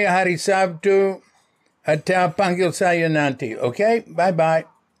dengan saya hari Sabtu atau panggil saya nanti. Okay? Bye-bye.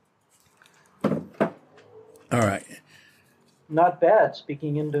 All right. Not bad,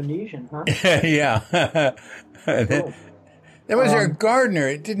 speaking Indonesian, huh? Yeah. Cool. That was our gardener.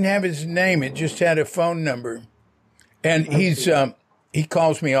 It didn't have his name. It just had a phone number. And he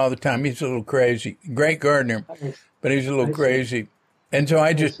calls me all the time. He's a little crazy. Great gardener, but he's a little crazy. And so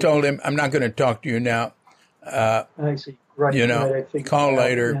I just told him, I'm not going to talk to you now. I see. Right. Right, call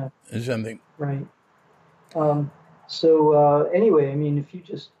later or something. Right. So anyway, I mean, if you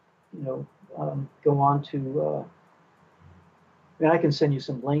just, go on to, I can send you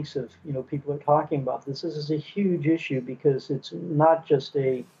some links of, people are talking about this. This is a huge issue, because it's not just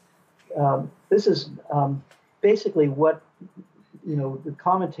this is basically what, the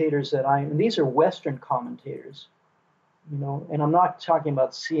commentators and these are Western commentators, and I'm not talking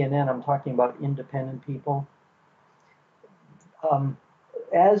about CNN, I'm talking about independent people.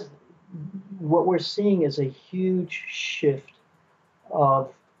 As what we're seeing is a huge shift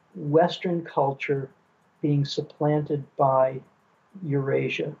of Western culture being supplanted by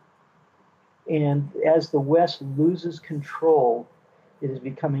Eurasia. And as the West loses control, it is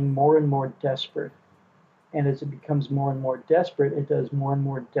becoming more and more desperate. And as it becomes more and more desperate, it does more and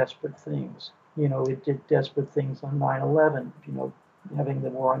more desperate things. It did desperate things on 9/11, having the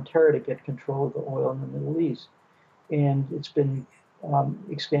war on terror to get control of the oil in the Middle East. And it's been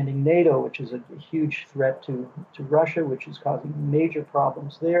expanding NATO, which is a huge threat to Russia, which is causing major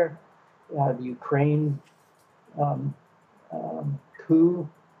problems there. The Ukraine coup,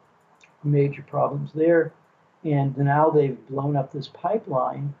 major problems there. And now they've blown up this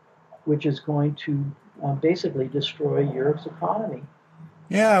pipeline, which is going to basically destroy Europe's economy.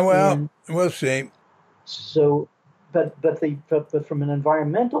 Yeah, well, we'll see. So, but from an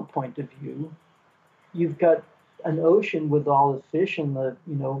environmental point of view, you've got an ocean with all the fish and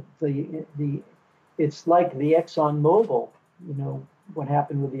it's like the ExxonMobil, what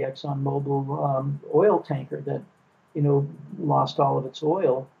happened with the ExxonMobil oil tanker that, lost all of its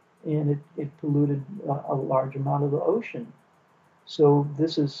oil, and it polluted a large amount of the ocean. So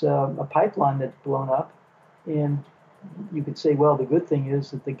this is a pipeline that's blown up, and you could say, well, the good thing is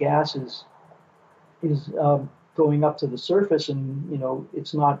that the gas is going up to the surface, and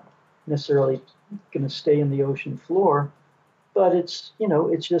it's not necessarily going to stay in the ocean floor, but it's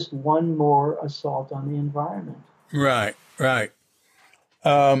just one more assault on the environment. Right.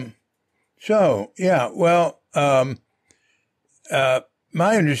 So yeah, well,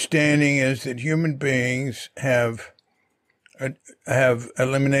 my understanding is that human beings have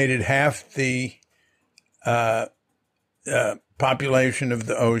eliminated half the population of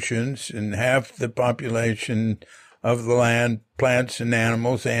the oceans and half the population of the land, plants and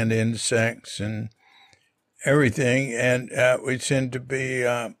animals and insects and everything. And we seem to be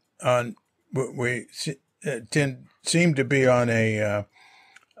seem to be on a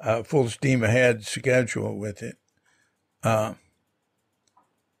full steam ahead schedule with it.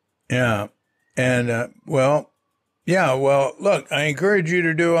 Yeah. And, well, look, I encourage you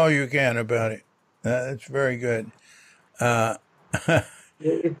to do all you can about it. That's very good.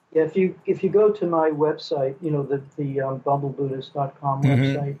 If you go to my website, the bumblebuddhist.com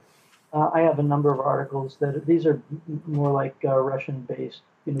website, I have a number of articles that these are more like Russian-based,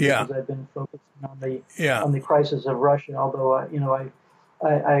 Yeah, because I've been focusing yeah. on the crisis of Russia. Although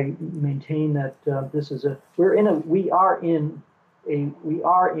I maintain that this is a we are in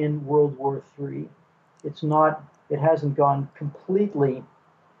World War III. It's not. It hasn't gone completely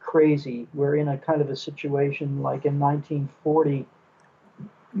crazy. We're in a kind of a situation like in 1940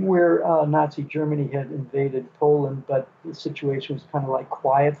 where Nazi Germany had invaded Poland, but the situation was kind of like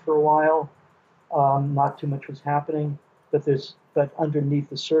quiet for a while. Not too much was happening, but underneath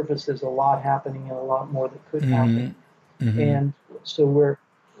the surface, there's a lot happening and a lot more that could Hmm. happen. Hmm. And so we're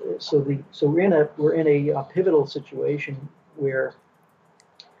in a pivotal situation where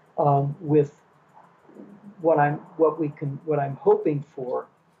with what I'm hoping for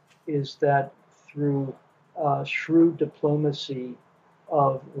is that through shrewd diplomacy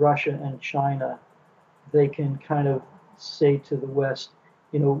of Russia and China, they can kind of say to the West,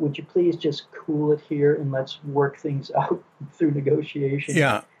 would you please just cool it here and let's work things out through negotiation?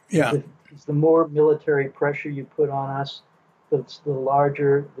 Yeah, Because yeah, the more military pressure you put on us, the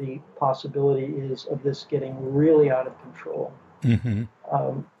larger the possibility is of this getting really out of control. hmm,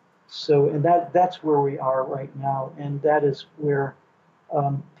 Um, and that's where we are right now, and that is where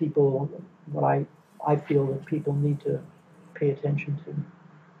people, what I feel that people need to pay attention to.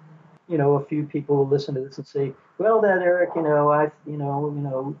 A few people will listen to this and say, "Well, that Eric,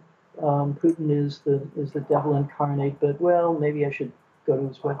 Putin is the devil incarnate, but well, maybe I should go to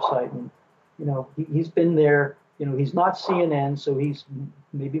his website and, he's been there. He's not CNN, so he's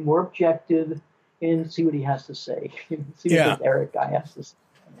maybe more objective, and see what he has to say. See what yeah, this Eric guy has to say,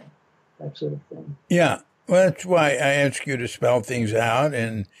 that sort of thing." yeah. Well, that's why I ask you to spell things out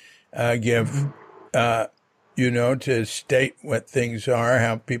and give, Mhm. uh, to state what things are,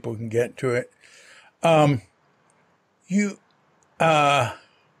 how people can get to it. Um, you, uh,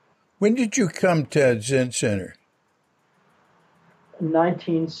 when did you come to Zen Center?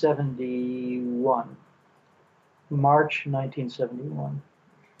 1971, March 1971.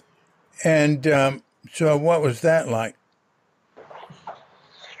 And so, what was that like?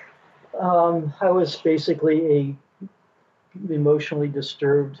 I was basically a emotionally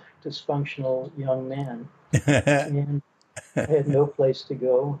disturbed, dysfunctional young man, and I had no place to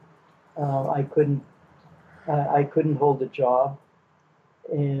go. I couldn't. I couldn't hold a job,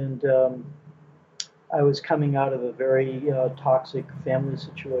 and I was coming out of a very toxic family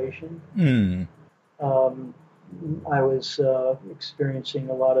situation. Hmm. Um, I was experiencing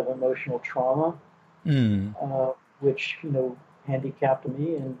a lot of emotional trauma, Hmm. uh, which handicapped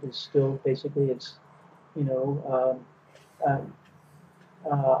me, and is still basically it's you know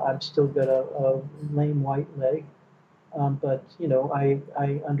I've still got a lame white leg, but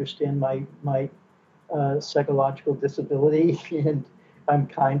I understand my psychological disability, and I'm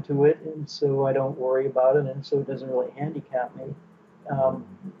kind to it, and so I don't worry about it, and so it doesn't really handicap me. Um,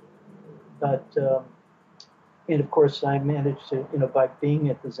 but And of course, I managed to, by being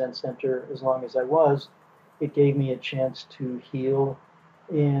at the Zen Center as long as I was, it gave me a chance to heal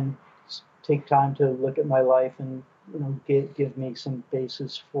and take time to look at my life and give me some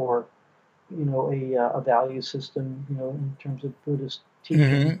basis for a value system in terms of Buddhist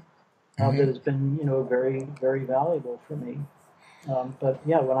teaching Hmm. Hmm. that has been very very valuable for me. But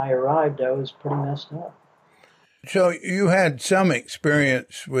yeah, when I arrived, I was pretty messed up. So you had some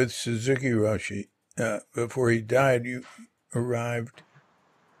experience with Suzuki Roshi before he died. You arrived.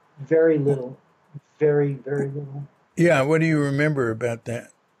 Very little, very very little. Yeah. What do you remember about that?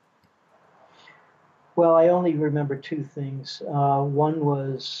 Well, I only remember two things. One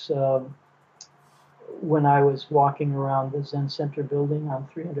was when I was walking around the Zen Center building on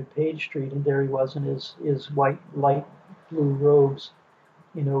 300 Page Street, and there he was in his white, light blue robes,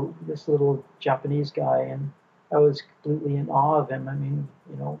 this little Japanese guy, and I was completely in awe of him. I mean,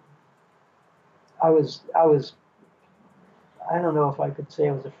 I was, I don't know if I could say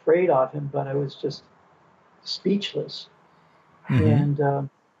I was afraid of him, but I was just speechless. Hmm. And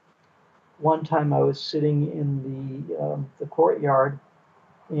one time I was sitting in the courtyard,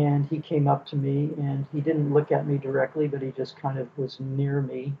 and he came up to me, and he didn't look at me directly, but he just kind of was near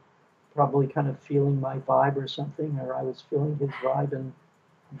me, probably kind of feeling my vibe or something, or I was feeling his vibe, and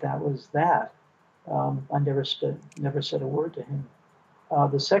that was that. I never said a word to him.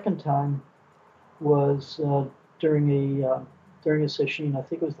 The second time was during a session. I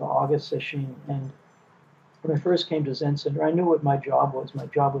think it was the August session, and when I first came to Zen Center, I knew what my job was. My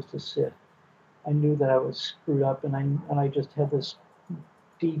job was to sit. I knew that I was screwed up, and I just had this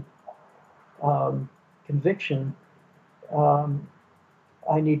deep conviction. Um,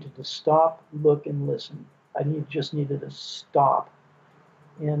 I needed to stop, look, and listen. Just needed to stop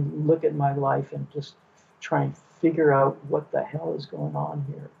and look at my life and just try and figure out what the hell is going on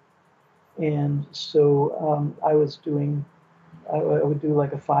here. And so I would do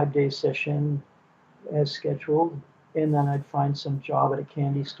like a 5-day session as scheduled, and then I'd find some job at a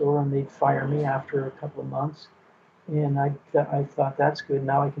candy store, and they'd fire me after a couple of months. And I thought, that's good.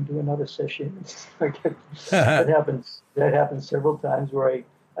 Now I can do another session. That happened several times where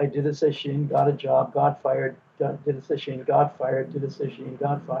I did a session, got a job, got fired, did a session, got fired, did a session,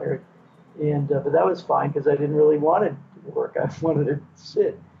 got fired. And but that was fine because I didn't really want to work. I wanted to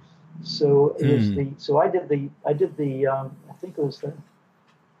sit. So it was I did the I think it was the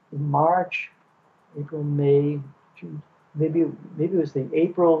March, April, May, June, maybe it was the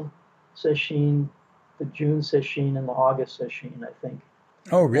April session, the June session, and the August session, I think.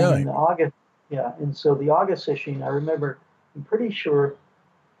 Oh, really? And the August, yeah. And so the August session, I remember, I'm pretty sure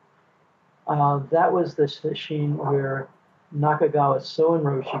that was the session where Nakagawa Soen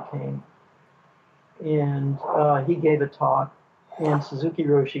Roshi came, and he gave a talk, and Suzuki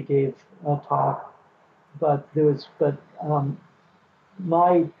Roshi gave a talk, but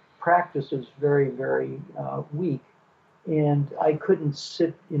my practice was very, very weak, and I couldn't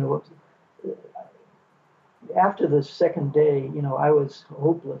sit, after the second day, I was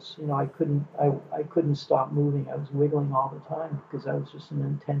hopeless. I couldn't stop moving. I was wiggling all the time because I was just in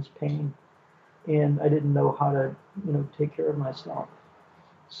intense pain, and I didn't know how to, take care of myself.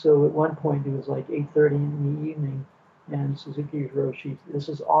 So at one point it was like 8:30 in the evening, and Suzuki Roshi, this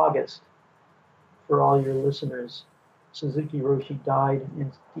is August for all your listeners, Suzuki Roshi died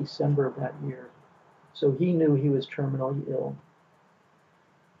in December of that year. So he knew he was terminally ill.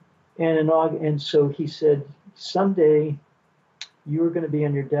 And so he said, someday you are going to be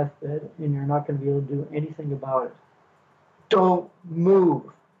on your deathbed and you're not going to be able to do anything about it. Don't move.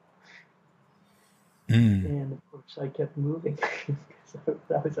 And of course I kept moving because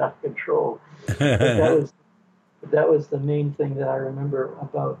I was out of control. But that was the main thing that I remember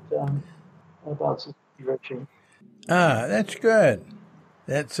about Suzuki Roshi. Ah, that's good.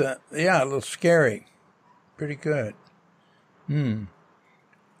 That's a little scary. Pretty good.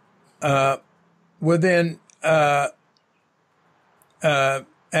 Well, then,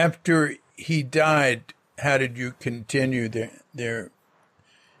 after he died, how did you continue there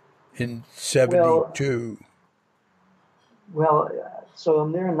in 72? So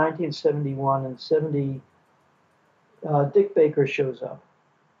I'm there in 1971, and 70, Dick Baker shows up.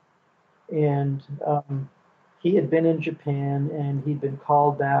 And he had been in Japan, and he'd been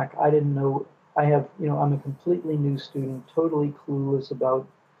called back. I didn't know. I'm a completely new student, totally clueless about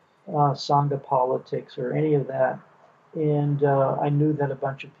Sangha politics or any of that. And I knew that a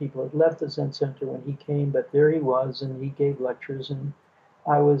bunch of people had left the Zen Center when he came, but there he was, and he gave lectures. And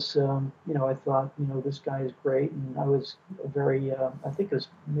I was, I thought, this guy is great. And I was very, I think it was,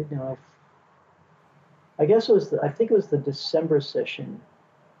 I think it was the December session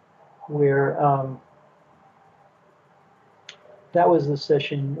where, that was the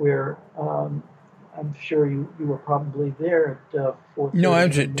session where I'm sure you were probably there at 4:30. No, I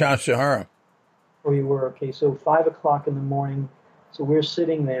was at Tassajara. Oh, you were? Okay. So 5 o'clock in the morning. So we're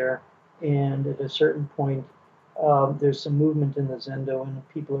sitting there, and at a certain point, there's some movement in the Zendo, and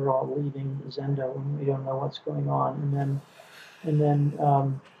people are all leaving the Zendo, and we don't know what's going on. And then,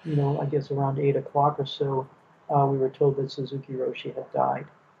 I guess around 8 o'clock or so, we were told that Suzuki Roshi had died.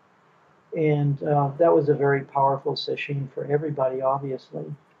 And that was a very powerful session for everybody,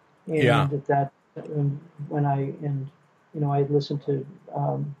 obviously. And at that, when I had listened to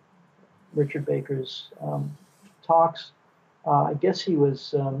Richard Baker's talks, I guess he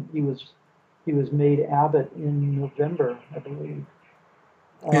was made abbot in November, I believe.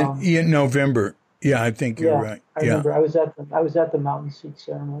 In November, yeah, I think you're right. I remember. I was at the Mountain Seat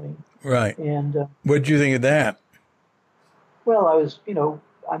ceremony. Right. And what did you think of that? Well, I was,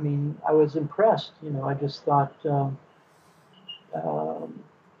 I was impressed. I just thought.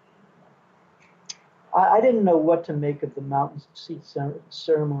 I didn't know what to make of the Mountain Seat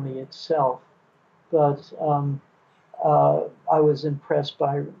ceremony itself, but I was impressed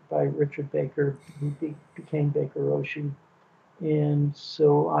by Richard Baker, who became Baker Roshi, and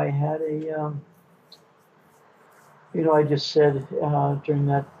so I had I just said during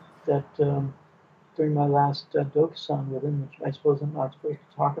during my last Dokusan with him, which I suppose I'm not supposed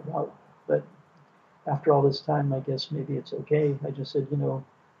to talk about, but after all this time, I guess maybe it's okay. I just said,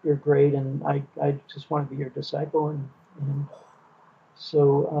 you're great, and I just want to be your disciple. And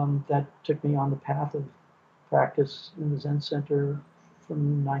so that took me on the path of practice in the Zen Center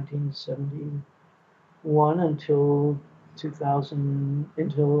from 1971 until 2000,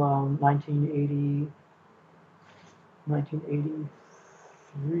 until 1980,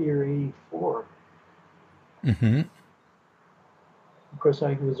 83 or 84. Mm-hmm. Of course,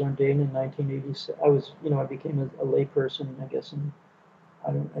 I was ordained in 1986. I was, I became a layperson, I guess,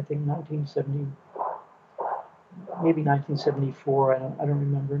 I think 1970, maybe 1974. I don't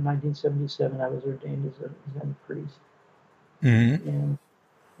remember. In 1977, I was ordained as a Zen priest, Mm-hmm. and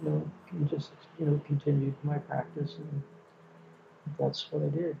and just continued my practice, and that's what I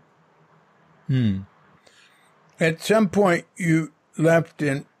did. Hmm. At some point, you left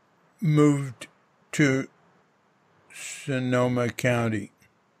and moved to Sonoma County,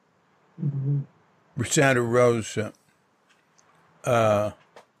 Hmm. Santa Rosa, uh,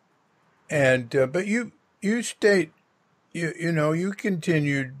 and but you stayed, you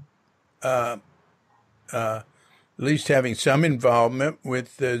continued uh, at least having some involvement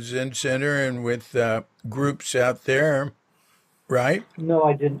with the Zen Center and with groups out there, right? No,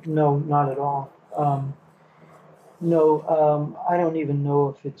 I didn't. No, not at all. No, I don't even know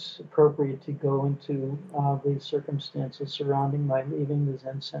if it's appropriate to go into the circumstances surrounding my leaving the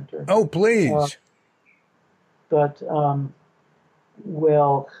Zen Center. Oh, Uh, please. but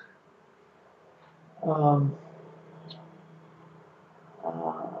well, um,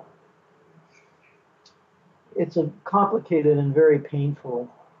 uh, it's a complicated and very painful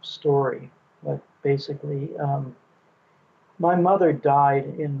story. But basically, my mother died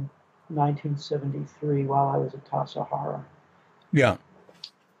in 1973 while I was at Tassajara. Yeah.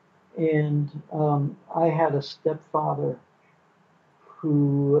 And I had a stepfather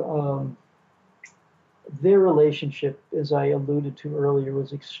who, their relationship, as I alluded to earlier,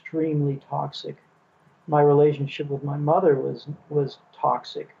 was extremely toxic. My relationship with my mother was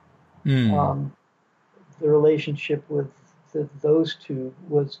toxic. Hmm. Um, the relationship with those two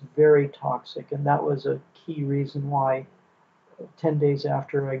was very toxic, and that was a key reason why 10 days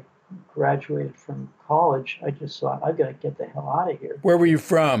after I graduated from college, I just thought, I've got to get the hell out of here. Where were you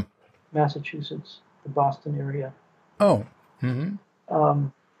from? Massachusetts, the Boston area. Oh. Mm-hmm.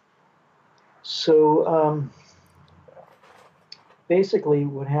 Um, so basically,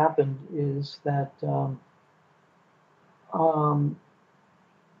 what happened is that um,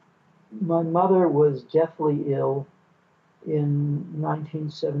 my mother was deathly ill in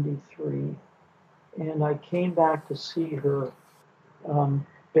 1973, and I came back to see her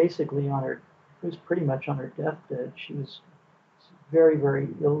basically on her, it was pretty much on her deathbed. She was very, very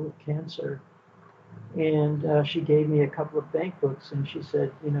ill with cancer. And she gave me a couple of bank books, and she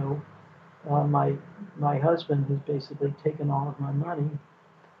said, my husband has basically taken all of my money,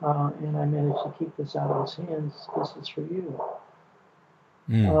 and I managed to keep this out of his hands. This is for you.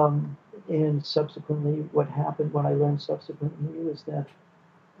 Mm. Um, and subsequently, what happened, what I learned subsequently was that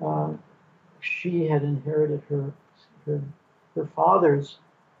uh, she had inherited her, her father's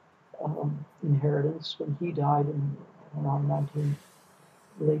inheritance when he died in around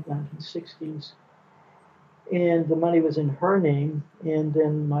late 1960s. And the money was in her name. And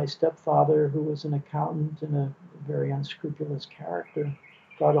then my stepfather, who was an accountant and a very unscrupulous character,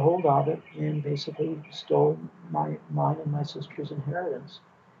 got a hold of it and basically stole mine and my sister's inheritance,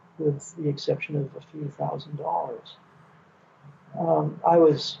 with the exception of a few $1,000s. I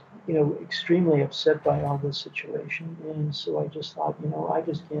was, extremely upset by all this situation, and so I just thought,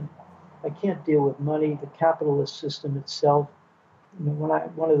 I can't deal with money, the capitalist system itself.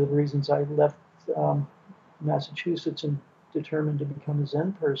 One of the reasons I left um, Massachusetts and determined to become a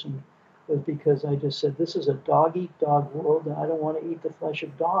Zen person was because I just said, this is a dog eat dog world, and I don't want to eat the flesh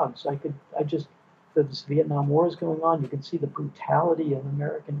of dogs. This Vietnam War is going on. You can see the brutality of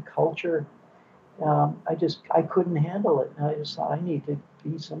American culture. I couldn't handle it, and I just thought, I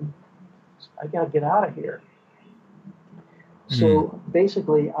got to get out of here. Mm. So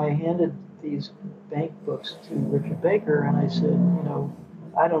basically, I handed these bank books to Richard Baker, and I said,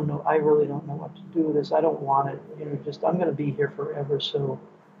 I don't know, I really don't know what to do with this. I don't want it, I'm going to be here forever, so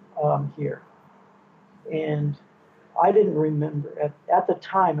here. And I didn't remember, at the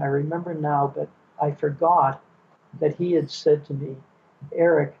time, I remember now, but I forgot that he had said to me,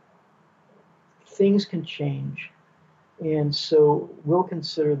 Eric, things can change. And so we'll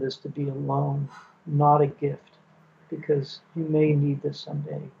consider this to be a loan, not a gift, because you may need this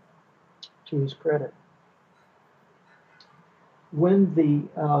someday, to his credit. When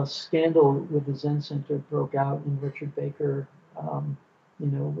the scandal with the Zen Center broke out and Richard Baker,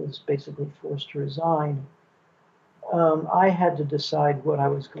 was basically forced to resign, I had to decide what I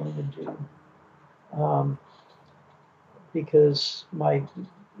was going to do. Um, because I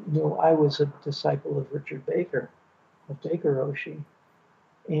was a disciple of Richard Baker, of Baker Roshi,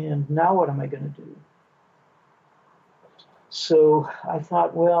 and now what am I going to do? So I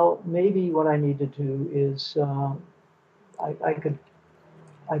thought, well, maybe what I need to do is I could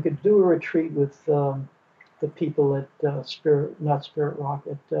I could do a retreat with the people at Spirit Rock,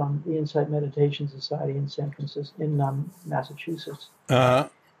 at the Insight Meditation Society in San Francisco, in Massachusetts, Uh-huh.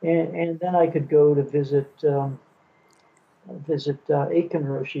 and then I could go to visit Aiken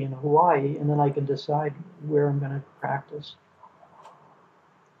Roshi in Hawaii, and then I can decide where I'm going to practice.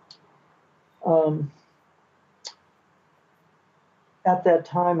 At that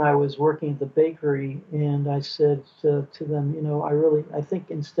time, I was working at the bakery, and I said to them, you know, I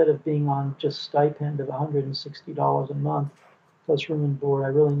think instead of being on just stipend of $160 a month plus room and board, I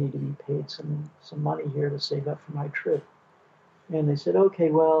really need to be paid some money here to save up for my trip. And they said,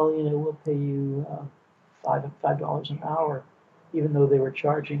 okay, well, you know, we'll pay you $5 an hour, even though they were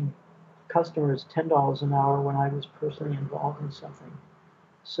charging customers $10 an hour when I was personally involved in something.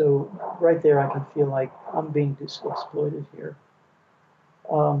 So right there, I can feel like I'm being exploited here.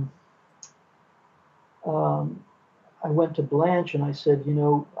 Um, I went to Blanche and I said, you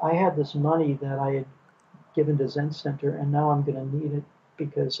know, I had this money that I had given to Zen Center, and now I'm going to need it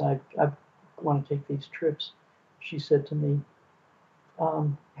because I want to take these trips. She said to me,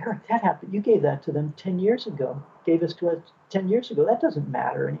 Eric, that happened. You gave that to them 10 years ago. Gave us to us 10 years ago. That doesn't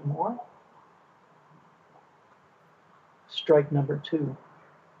matter anymore. Strike number 2.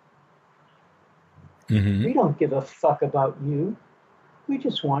 Mm-hmm. We don't give a fuck about you. We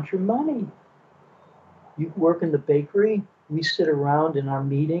just want your money. You work in the bakery. We sit around in our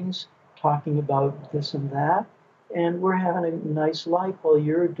meetings talking about this and that, and we're having a nice life while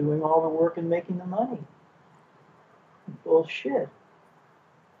you're doing all the work and making the money. Bullshit.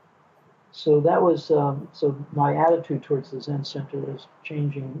 So that was so my attitude towards the Zen Center was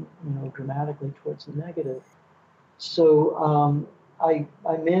changing, you know, dramatically towards the negative. So I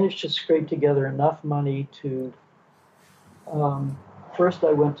managed to scrape together enough money to. First,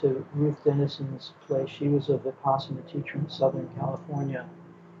 I went to Ruth Dennison's place. She was a Vipassana teacher in Southern California.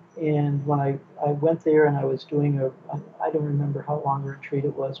 And when I went there and I was doing I don't remember how long a retreat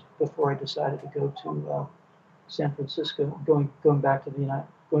it was before I decided to go to San Francisco, going back to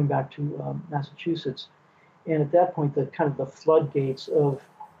Massachusetts. And at that point, the floodgates of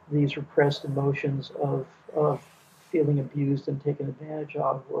these repressed emotions of feeling abused and taken advantage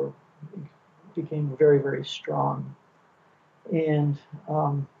of became very, very strong. And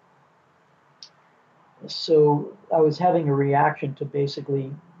so I was having a reaction to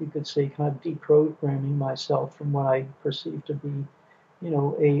basically, you could say, kind of deprogramming myself from what I perceive to be, you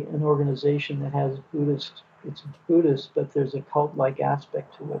know, an organization that has it's Buddhist, but there's a cult-like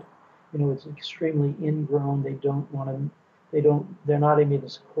aspect to it. You know, it's extremely ingrown. They're not even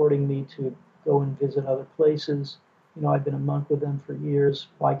supporting me to go and visit other places. You know, I've been a monk with them for years.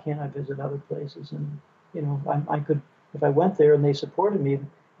 Why can't I visit other places? And, you know, I could, if I went there and they supported me,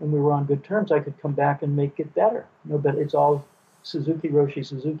 and we were on good terms, I could come back and make it better. You know, but it's all Suzuki Roshi,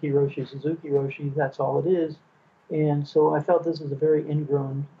 Suzuki Roshi, Suzuki Roshi. That's all it is. And so I felt this is a very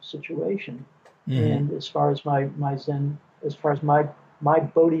ingrown situation. Mm-hmm. And as far as my Zen, as far as my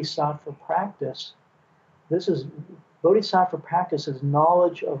Bodhisattva practice, Bodhisattva practice is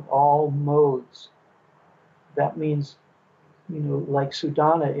knowledge of all modes. That means, you know, like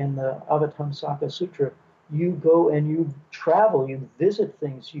Sudana in the Avatamsaka Sutra, you go and you travel, you visit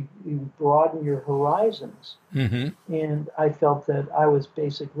things, you broaden your horizons. Mm-hmm. And I felt that I was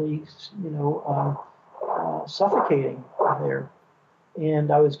basically, you know, suffocating there,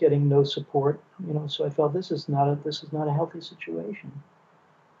 and I was getting no support, you know. So I felt this is not a healthy situation.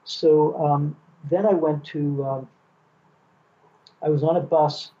 So then I went to, I was on a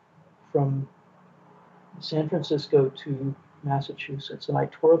bus from San Francisco to Massachusetts, and I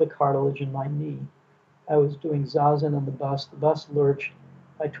tore the cartilage in my knee. I was doing zazen on the bus lurched,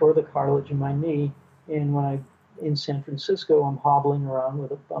 I tore the cartilage in my knee, and when I'm in San Francisco, I'm hobbling around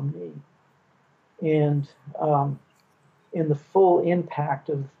with a bum knee. And in the full impact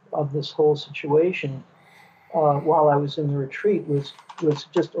of this whole situation, while I was in the retreat, was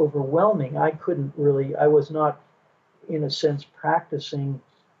just overwhelming. I was not, in a sense, practicing.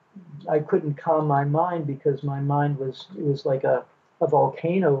 I couldn't calm my mind because my mind was like a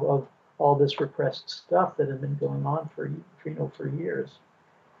volcano of all this repressed stuff that had been going on for years.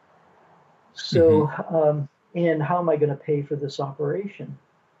 So, mm-hmm. And how am I going to pay for this operation?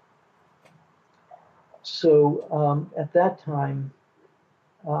 So at that time,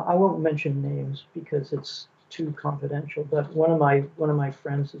 I won't mention names because it's too confidential. But one of my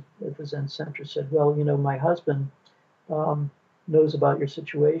friends at the Zen Center said, "Well, you know, my husband knows about your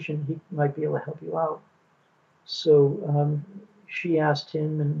situation. He might be able to help you out." So she asked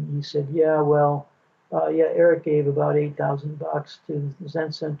him, and he said, "Yeah, well, yeah, Eric gave about $8,000 to the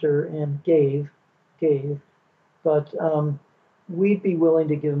Zen Center and gave, but we'd be willing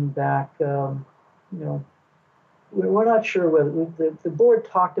to give them back. We're not sure whether the board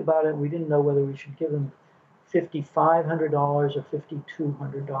talked about it. We didn't know whether we should give them $5,500 or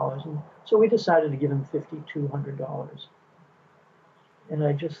 $5,200, and so we decided to give them $5,200. And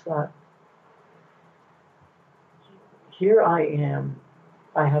I just thought, here I am.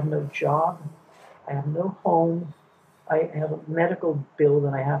 I have no job. I have no home. I have a medical bill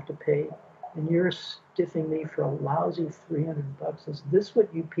that I have to pay, and you're stiffing me for a lousy $300. Is this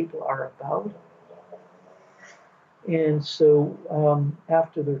what you people are about? And so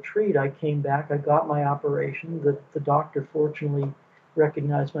after the retreat, I came back. I got my operation. The doctor fortunately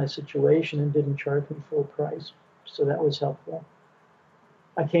recognized my situation and didn't charge me full price, so that was helpful.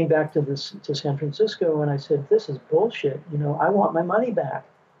 I came back to San Francisco and I said, "This is bullshit. I want my money back.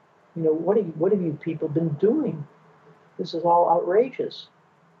 What have you people been doing? This is all outrageous."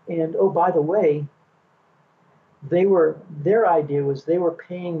 And oh, by the way, their idea was they were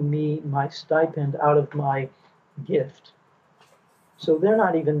paying me my stipend out of my gift. So they're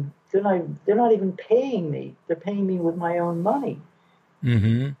not even paying me. They're paying me with my own money.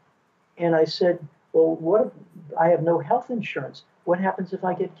 Mm-hmm. And I said, "Well, what if I have no health insurance? What happens if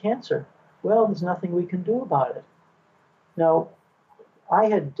I get cancer?" "Well, there's nothing we can do about it." Now,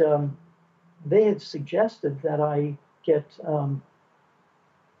 they had suggested that I get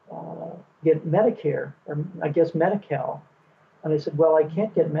Medicare, or I guess Medi-Cal. And I said, "Well, I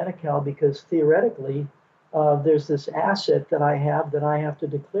can't get Medi-Cal because theoretically there's this asset that I have to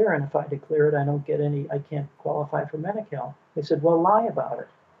declare, and if I declare it, I can't qualify for Medi-Cal." They said, "Well, lie about it."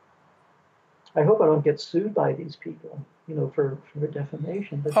 I hope I don't get sued by these people, for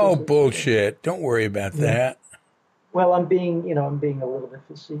defamation. But bullshit! Don't worry about that. Well, I'm being a little bit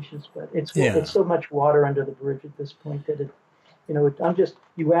facetious, but it's so much water under the bridge at this point that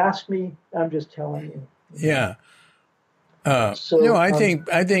you asked me, I'm just telling you. Yeah. I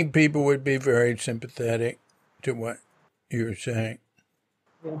think people would be very sympathetic to what you're saying.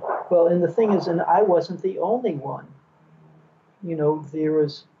 Yeah. Well, and the thing is, and I wasn't the only one. There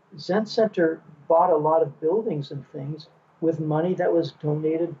was Zen Center bought a lot of buildings and things with money that was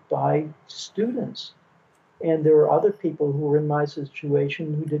donated by students. And there were other people who were in my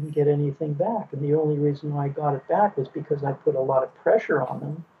situation who didn't get anything back. And the only reason why I got it back was because I put a lot of pressure on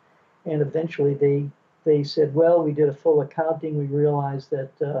them. And eventually they said, "Well, we did a full accounting. We realized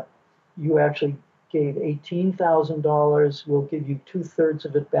that you actually gave $18,000. We'll give you 2/3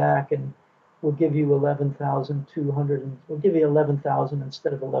 of it back, and we'll give you 11,200, and we'll give you 11,000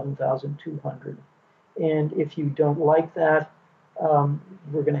 instead of 11,200. And if you don't like that,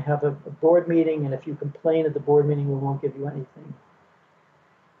 we're going to have a board meeting, and if you complain at the board meeting, we won't give you anything."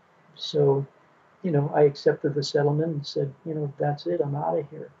 So, I accepted the settlement and said, "That's it. I'm out of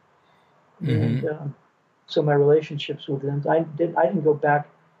here." Mm-hmm. And so my relationships with them, I didn't go back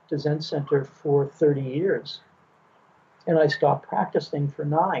to Zen Center for 30 years, and I stopped practicing for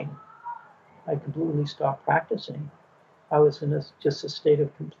 9. I completely stopped practicing. I was in just a state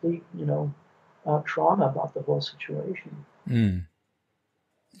of complete, trauma about the whole situation. Mm.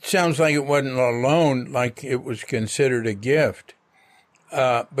 Sounds like it wasn't a loan, like it was considered a gift,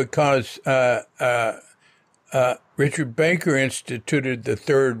 because Richard Baker instituted the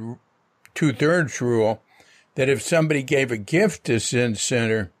 2/3 rule, that if somebody gave a gift to Zen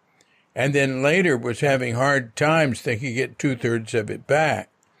Center and then later was having hard times, they could get 2/3 of it back.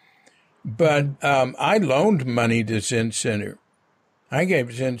 But I loaned money to Zen Center. I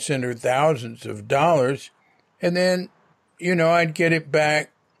gave Zen Center thousands of dollars, and then, I'd get it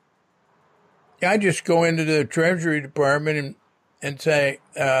back. I'd just go into the Treasury Department and say,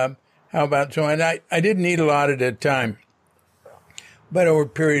 how about so? And I didn't need a lot at a time. But over a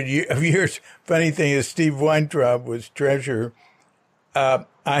period of years, funny thing is, Steve Weintraub was treasurer. I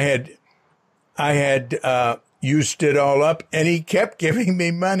had used it all up, and he kept giving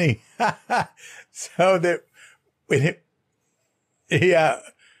me money. So that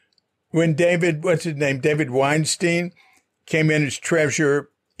when David Weinstein came in as treasurer,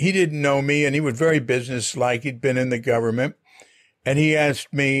 he didn't know me, and he was very businesslike. He'd been in the government, and he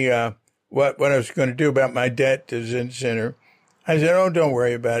asked me what I was going to do about my debt to Zen Center. I said, "Oh, don't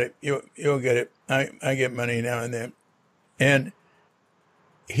worry about it. You'll get it. I get money now and then." And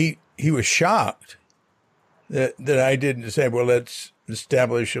he was shocked that I didn't say, "Well, let's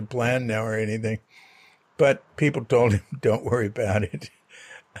establish a plan now," or anything. But people told him, "Don't worry about it."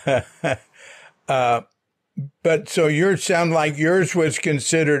 But so sound like yours was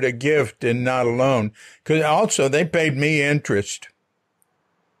considered a gift and not a loan, because also they paid me interest.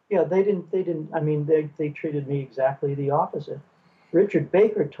 Yeah, they didn't. I mean, they treated me exactly the opposite. Richard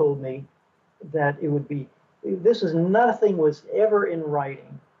Baker told me that it would be Nothing was ever in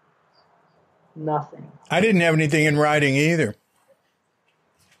writing. Nothing. I didn't have anything in writing either.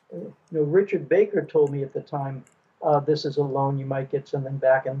 Richard Baker told me at the time, this is a loan, you might get something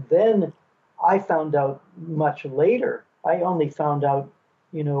back. And then I found out much later. I only found out,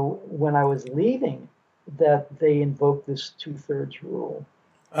 when I was leaving, that they invoked this 2/3 rule.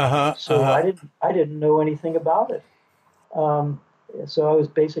 So I didn't know anything about it. So I was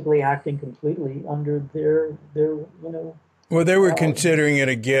basically acting completely under their. Well, they were considering it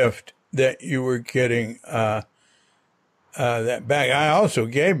a gift that you were getting that back. I also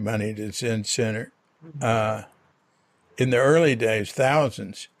gave money to Zen Center in the early days,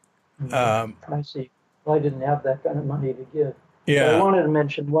 thousands. I see. Well, I didn't have that kind of money to give. Yeah. But I wanted to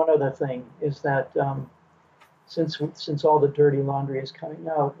mention one other thing is that since all the dirty laundry is coming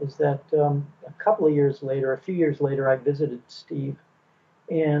out, is that a few years later, I visited Steve,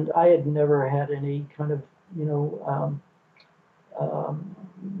 and I had never had any kind of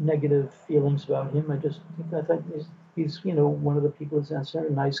negative feelings about him. I thought he's one of the people at Zen Center,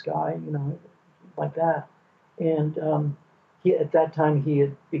 a nice guy, like that. And at that time he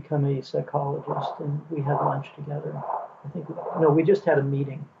had become a psychologist, and we had lunch together. I think we just had a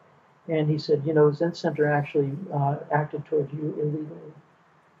meeting, and he said, Zen Center actually acted toward you illegally.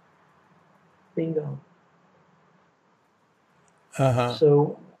 Bingo.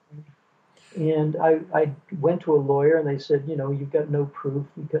 So. And I went to a lawyer, and they said, you've got no proof,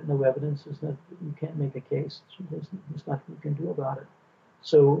 you've got no evidence, you can't make a case. There's nothing you can do about it.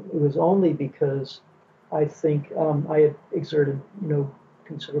 So it was only because I think I had exerted,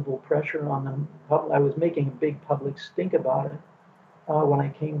 considerable pressure on them. I was making a big public stink about it when I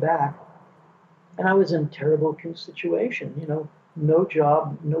came back, and I was in a terrible situation. No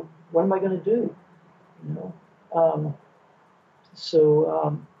job, what am I going to do?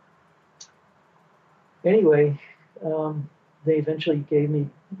 Anyway, they eventually gave me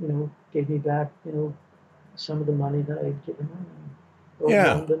back, some of the money that I had given them, or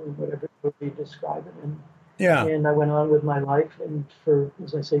London, whatever you describe it. And I went on with my life, and for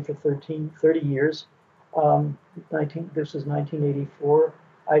 30 years, this was 1984,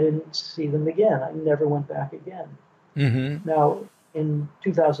 I didn't see them again. I never went back again. Mm-hmm. Now, in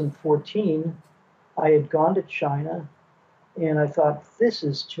 2014, I had gone to China, and I thought, this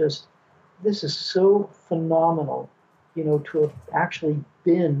is so phenomenal, to have actually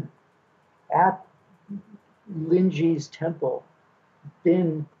been at Linji's temple,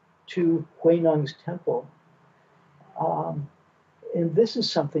 been to Huineng's temple. And this is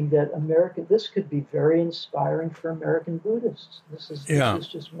something that this could be very inspiring for American Buddhists. This is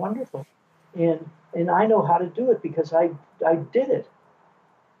just wonderful. And I know how to do it because I did it.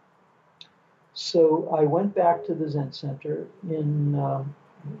 So I went back to the Zen Center in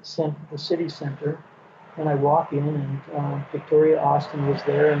the city center, and I walk in, and Victoria Austin was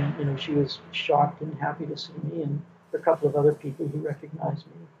there, and she was shocked and happy to see me, and a couple of other people who recognized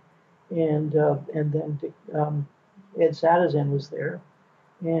me, and then Ed Sadazen was there,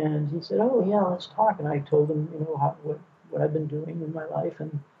 and he said, "Oh yeah, let's talk." And I told him, what I've been doing in my life,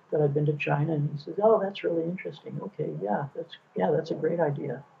 and that I've been to China, and he says, "Oh, that's really interesting. Okay, that's a great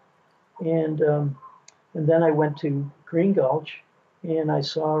idea." And then I went to Green Gulch, and I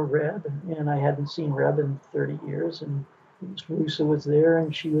saw Reb, and I hadn't seen Reb in 30 years, and Rusa was there,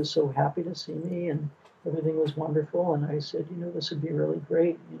 and she was so happy to see me, and everything was wonderful. And I said, this would be really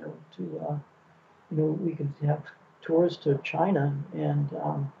great, we could have tours to China, and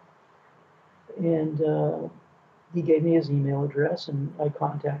he gave me his email address, and I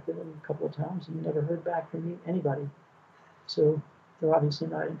contacted him a couple of times and never heard back from anybody. So they're obviously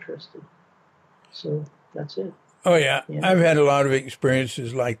not interested. So that's it. Oh, yeah. I've had a lot of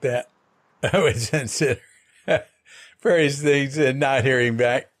experiences like that. I would consider various things and not hearing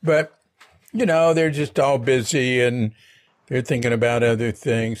back. But, they're just all busy and they're thinking about other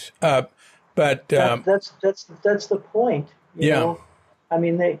things. But that's the point. You know? I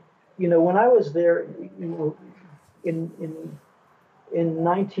mean, when I was there, in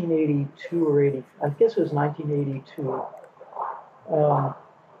 1982 or 80, I guess it was 1982,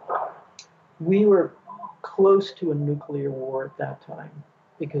 we were close to a nuclear war at that time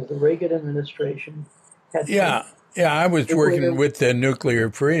because the Reagan administration had. I was working with the nuclear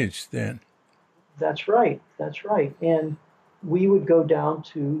freeze then. That's right. And we would go down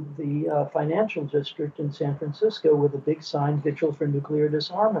to the financial district in San Francisco with a big sign, "Vigil for Nuclear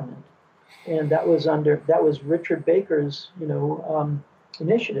Disarmament," and that was Richard Baker's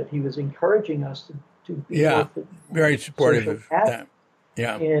initiative. He was encouraging us to be very supportive of that.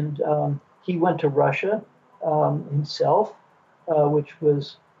 Yeah, and he went to Russia himself, which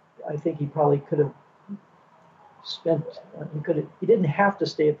was, I think he probably could have spent. He didn't have to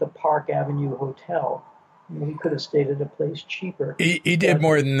stay at the Park Avenue Hotel. He could have stayed at a place cheaper. He did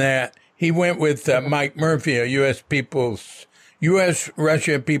more than that. He went with Mike Murphy, a U.S.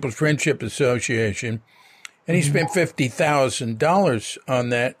 Russia People's Friendship Association, and he spent $50,000 on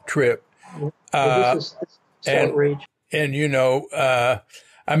that trip. This is outrageous. And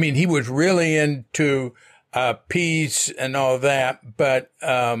I mean, he was really into peace and all that, but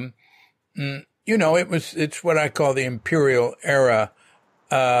it's what I call the imperial era.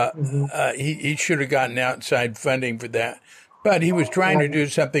 He should have gotten outside funding for that, but he was trying to do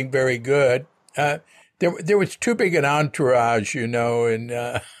something very good. There was too big an entourage, and all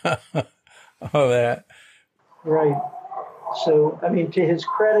that. Right. So, I mean, to his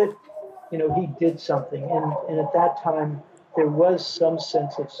credit, he did something, and at that time there was some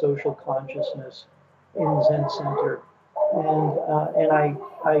sense of social consciousness in Zen Center, and I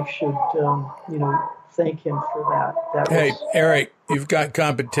should thank him for that. Hey, Eric, you've got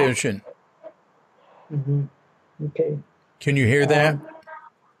competition. Mm-hmm. Okay. Can you hear that?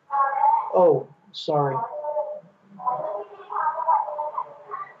 Oh, sorry.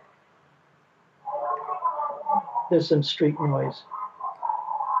 There's some street noise.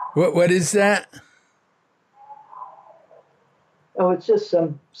 What is that? Oh, it's just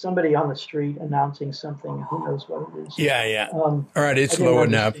somebody on the street announcing something. Who knows what it is? Yeah. All right, it's low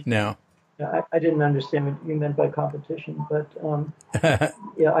enough now. I didn't understand what you meant by competition, but I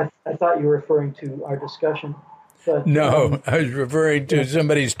thought you were referring to our discussion. But no, I was referring to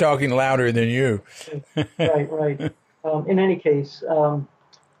somebody's talking louder than you. Right. In any case, I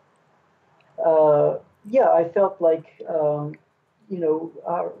felt like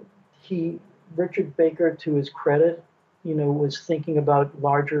Richard Baker, to his credit, was thinking about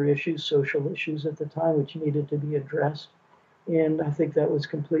larger issues, social issues at the time, which needed to be addressed. And I think that was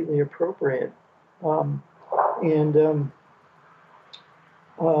completely appropriate. When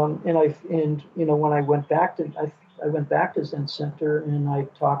I went back to Zen Center, and I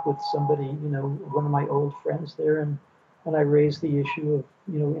talked with somebody, one of my old friends there, and I raised the issue of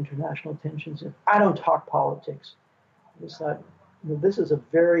international tensions. And I don't talk politics. I just thought, this is a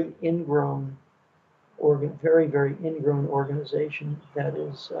very ingrown very, very ingrown organization that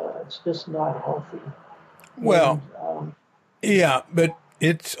is it's just not healthy. Well. Yeah, but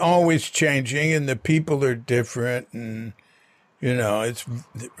it's always changing, and the people are different, and it's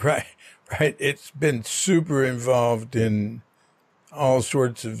right. It's been super involved in all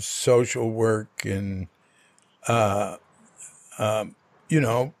sorts of social work, and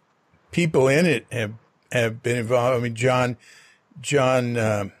people in it have been involved. I mean, John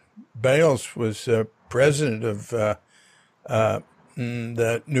Bales was president of the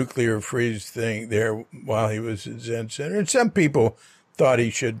nuclear freeze thing there while he was at Zen Center. And some people thought he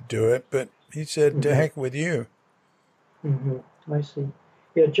should do it, but he said, to heck with you. Mm-hmm. I see.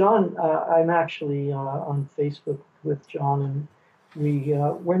 Yeah, John, I'm actually on Facebook with John, and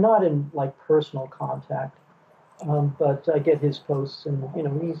we're not in personal contact, but I get his posts, and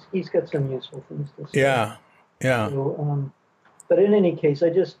he's got some useful things to say. Yeah. So, but in any case, I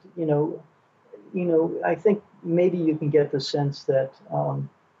just I think maybe you can get the sense that,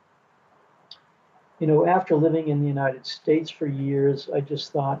 after living in the United States for years, I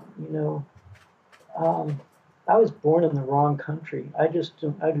just thought, I was born in the wrong country. I do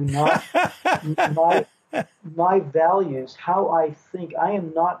not, my values, how I think, I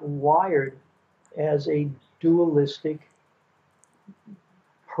am not wired as a dualistic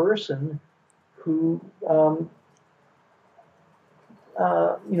person who,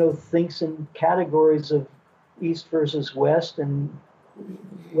 thinks in categories of East versus West, and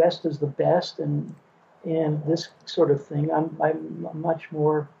West is the best, and this sort of thing. I'm much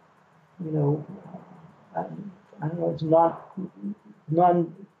more, I don't know. It's not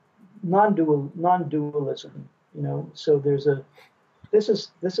non-dualism. So there's this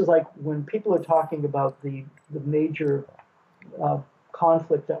is like when people are talking about the major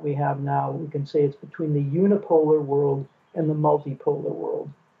conflict that we have now. We can say it's between the unipolar world and the multipolar world.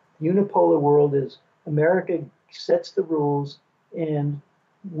 The unipolar world is America sets the rules and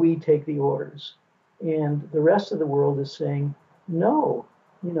we take the orders. And the rest of the world is saying, no,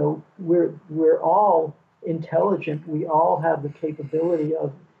 we're all intelligent. We all have the capability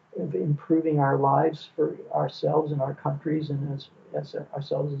of improving our lives for ourselves and our countries and as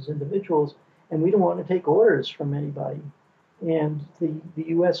ourselves as individuals. And we don't want to take orders from anybody. And the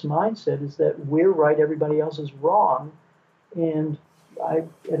U.S. mindset is that we're right, everybody else is wrong. And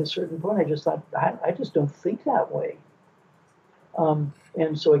at a certain point, I just thought, I just don't think that way.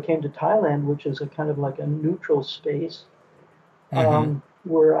 And so I came to Thailand, which is a kind of like a neutral space,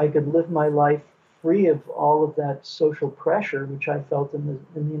 where I could live my life free of all of that social pressure, which I felt in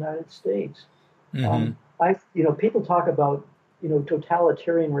the United States. Mm-hmm. People talk about,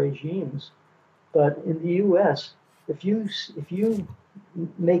 totalitarian regimes, but in the U.S., if you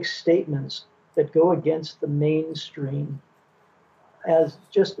make statements that go against the mainstream, as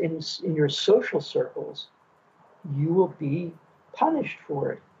just in your social circles, you will be punished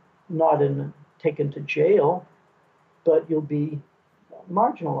for it, not taken to jail, but you'll be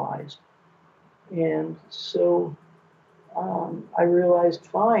marginalized. And so I realized,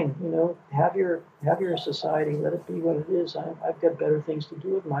 fine, have your society, let it be what it is. I've got better things to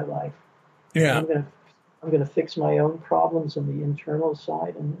do with my life. Yeah. I'm gonna fix my own problems on the internal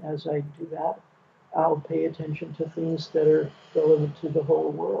side, and as I do that, I'll pay attention to things that are relevant to the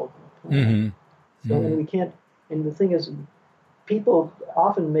whole world. Mm-hmm. So, Mm-hmm. and we can't. And the thing is, people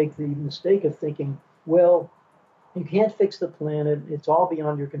often make the mistake of thinking, well, you can't fix the planet; it's all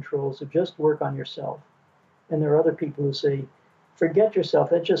beyond your control. So just work on yourself. And there are other people who say, forget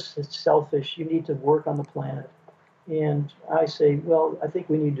yourself. That's just selfish. You need to work on the planet. And I say, well, I think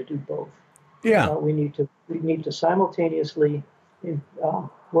we need to do both. Yeah. We need to simultaneously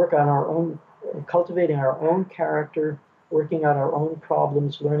work on our own, cultivating our own character, working on our own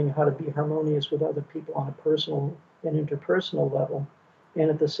problems, learning how to be harmonious with other people on a personal and interpersonal level, and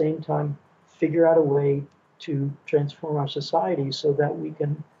at the same time figure out a way to transform our society so that we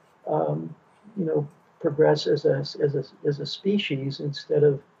can, progress as a species instead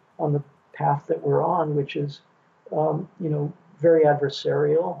of on the path that we're on, which is, very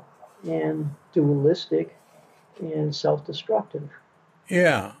adversarial and dualistic and self-destructive.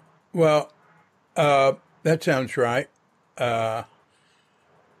 Yeah. Well, that sounds right. Uh,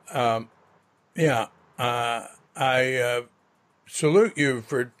 yeah. I salute you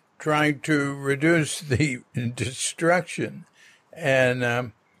for trying to reduce the destruction.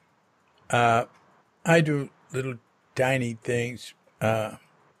 And I do little tiny things, but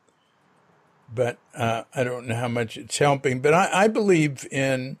I don't know how much it's helping. But I believe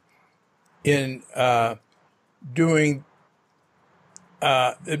in doing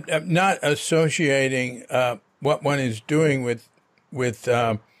not associating what one is doing with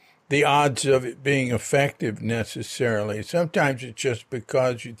the odds of it being effective necessarily. Sometimes it's just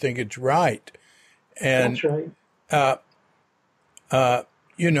because you think it's right. And That's right. I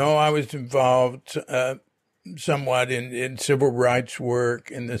was involved somewhat in civil rights work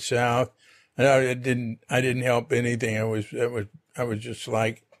in the South, and I didn't help anything. I was just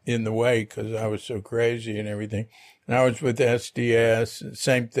like in the way because I was so crazy and everything. And I was with SDS,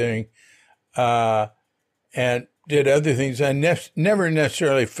 same thing, and did other things. I never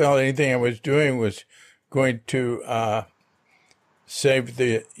necessarily felt anything I was doing was going to save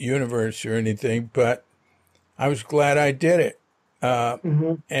the universe or anything, but I was glad I did it.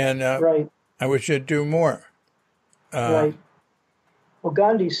 And Right. I wish I'd do more. Right. Well,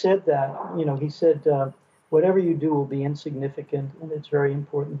 Gandhi said that. He said, "Whatever you do will be insignificant, and it's very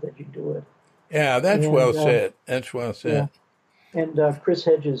important that you do it." Yeah, that's And well said. That's well yeah. said. And Chris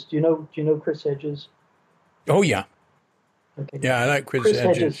Hedges, do you know Chris Hedges? Oh, yeah. Okay. Yeah, I like Chris Chris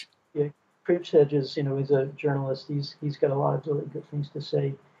Hedges. Hedges. Yeah. Chris Hedges, he's a journalist. He's got a lot of really good things to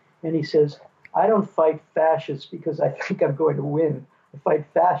say, and he says, "I don't fight fascists because I think I'm going to win. I fight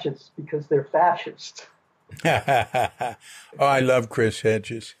fascists because they're fascists." Oh, I love Chris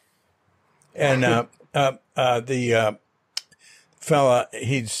Hedges. And the fella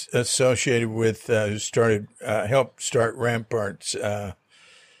he's associated with who helped start Ramparts.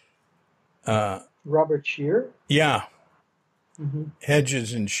 Robert Shear. Yeah, Mm-hmm.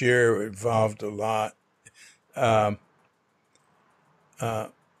 Hedges and Shear were involved a lot.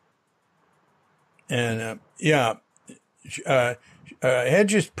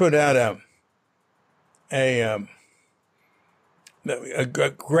 Hedges put out a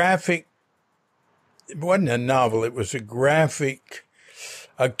graphic. It wasn't a novel. It was a graphic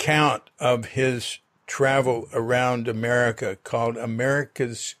account of his travel around America called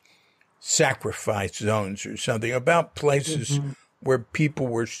America's Sacrifice Zones or something, about places where people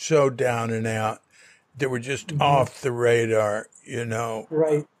were so down and out that were just off the radar, Right.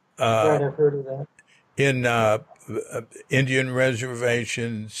 Right. I've heard of that. in Indian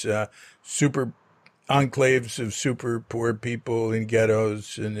reservations, super enclaves of super poor people in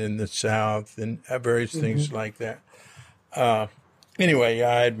ghettos and in the South and various things like that. Anyway,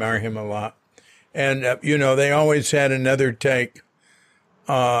 I admire him a lot. And, they always had another take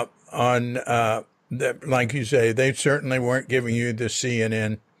on that. Like you say, they certainly weren't giving you the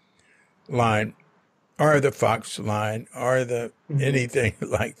CNN line or the Fox line or the anything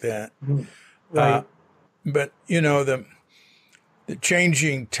like that. Right. But, the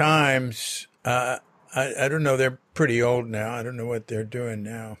changing times I don't know. They're pretty old now. I don't know what they're doing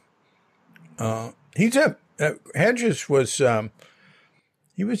now. Hedges was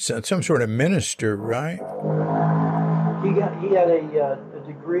he was some sort of minister, right? He had a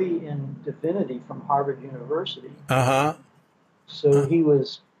degree in divinity from Harvard University, Uh-huh. so he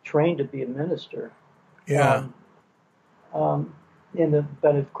was trained to be a minister. Yeah. Um, um,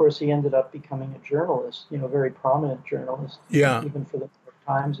 but of course, he ended up becoming a journalist, a very prominent journalist, Yeah. even for the New York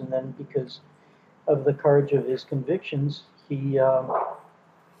Times. And then, because of the courage of his convictions, he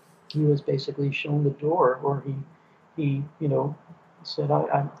was basically shown the door, or he said,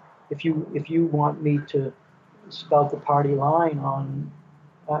 if you want me to spout the party line on,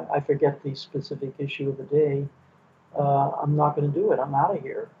 I forget the specific issue of the day, I'm not going to do it. I'm out of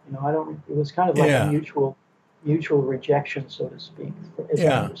here. I don't. It was kind of like a Yeah. mutual rejection, so to speak, as I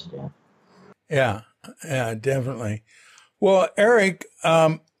Yeah. understand. Yeah. Yeah. Definitely. Well, Eric,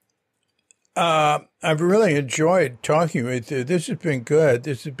 I've really enjoyed talking with you. This has been good.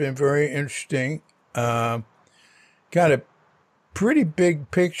 This has been very interesting. Got a pretty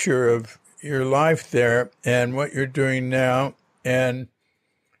big picture of your life there and what you're doing now. And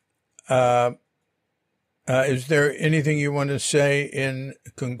is there anything you want to say in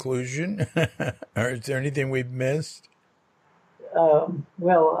conclusion? Or is there anything we've missed?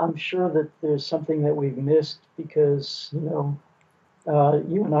 Well, I'm sure that there's something that we've missed because you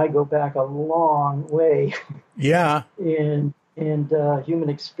and I go back a long way, Yeah. and human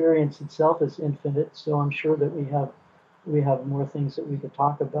experience itself is infinite. So I'm sure that we have more things that we could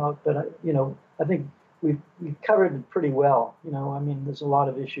talk about. But I think we've covered it pretty well. I mean, there's a lot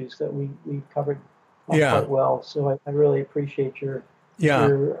of issues that we've covered Yeah. quite well. So I really appreciate your Yeah.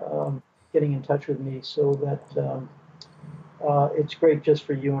 getting in touch with me, so that it's great just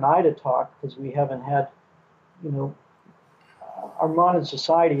for you and I to talk, because we haven't had, our modern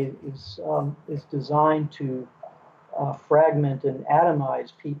society is designed to fragment and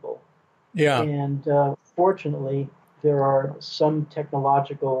atomize people. Yeah. And fortunately, there are some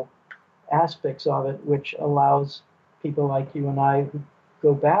technological aspects of it which allows people like you and I, who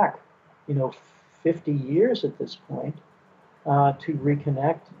go back, 50 years at this point, to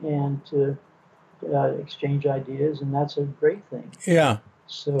reconnect and to exchange ideas, and that's a great thing. Yeah.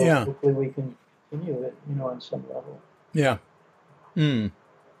 So Yeah. hopefully we can continue it, on some level. Yeah. Hmm.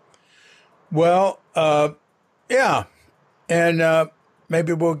 Well, yeah. And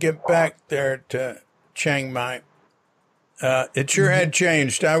maybe we'll get back there to Chiang Mai. It sure had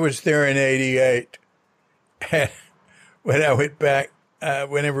changed. I was there in '88. When I went back,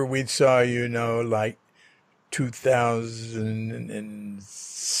 whenever we saw you, like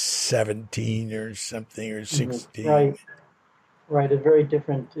 2017 or something, or 16. Right, right. A very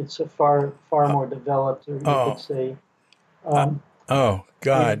different. It's a far more developed, or you could Oh, say. uh, Um, oh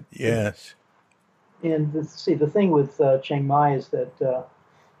God, and yes. the thing with Chiang Mai is that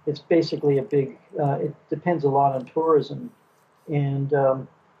it's basically a big. It depends a lot on tourism, and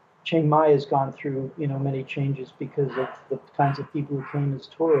Chiang Mai has gone through many changes because of the kinds of people who came as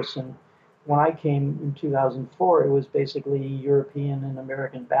tourists. And when I came in 2004, it was basically European and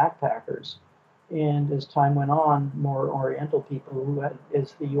American backpackers. And as time went on, more Oriental people who had,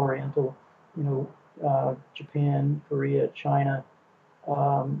 as the Oriental, Japan, Korea, China,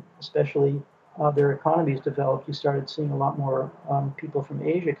 especially their economies developed, you started seeing a lot more people from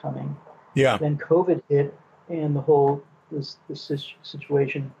Asia coming. Yeah. Then COVID hit, and the whole this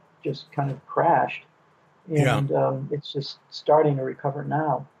situation just kind of crashed, Yeah. and it's just starting to recover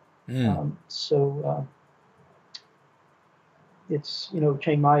now. So it's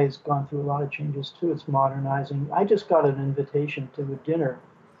Chiang Mai has gone through a lot of changes too. It's modernizing. I just got an invitation to a dinner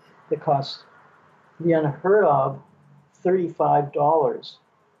that costs the unheard of $35,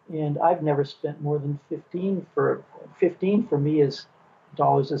 and I've never spent more than 15 for 15 for me is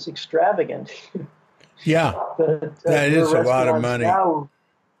dollars is extravagant. Yeah. But That is a lot of money.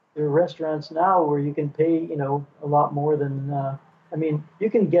 There are restaurants now where you can pay, a lot more than. I mean, you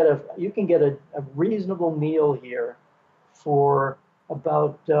can get a reasonable meal here for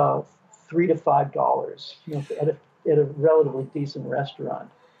about $3 to $5, at a relatively decent restaurant.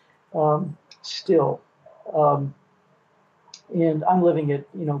 Still, and I'm living at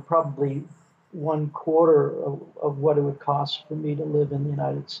probably 1/4 of what it would cost for me to live in the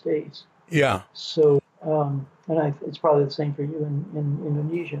United States. Yeah. So, it's probably the same for you in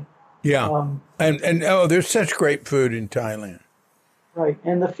Indonesia. Yeah. And there's such great food in Thailand. Right.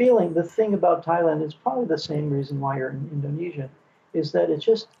 And the thing about Thailand is probably the same reason why you're in Indonesia, is that it's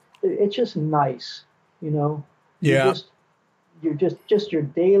just nice, Yeah. You're just your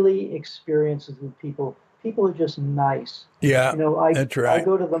daily experiences with people. people are just nice. Yeah, You know, that's I right.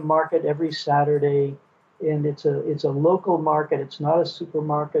 go to the market every Saturday, and it's a local market. It's not a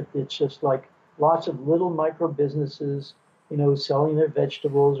supermarket. It's just like lots of little micro businesses, you know, selling their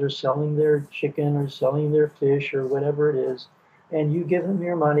vegetables or selling their chicken or selling their fish or whatever it is. And you give them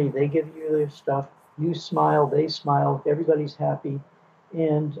your money, they give you their stuff. You smile, they smile. Everybody's happy,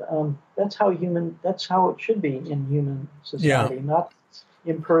 and That's how it should be in human Yeah. society, not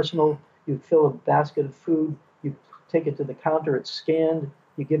impersonal. You fill a basket of food, you take it to the counter, it's scanned,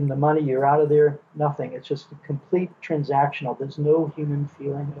 you give them the money, you're out of there, nothing. It's just a complete transactional. There's no human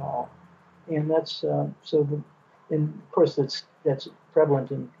feeling at all. And and of course, that's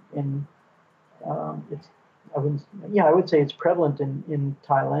prevalent in it's, I would say it's prevalent in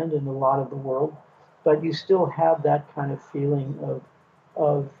Thailand and a lot of the world, but you still have that kind of feeling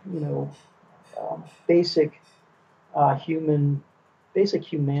of basic human, basic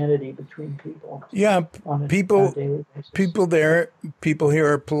humanity between people Yeah, on a daily basis. people here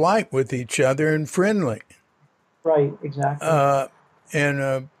are polite with each other and friendly. Right, exactly.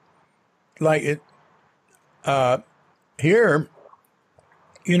 And like it here,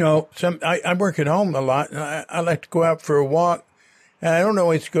 you know, I work at home a lot, and I like to go out for a walk. And I don't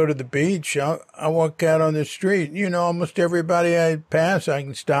always go to the beach. I walk out on the street. You know, almost everybody I pass, I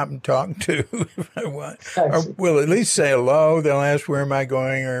can stop and talk to if I want. I Or see. will at least say hello. They'll ask where am I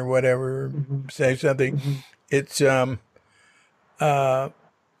going or whatever, Hmm. say something. Hmm. It's uh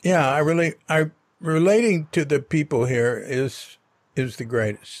yeah, I relating to the people here is the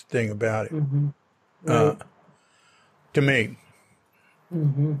greatest thing about it. Hmm. Uh Right. to me,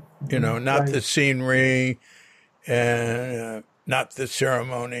 Hmm. you Hmm. know, not Right. the scenery and not the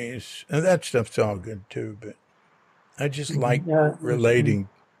ceremonies. And that stuff's all good too, but I just like Hmm. Yeah, I understand. relating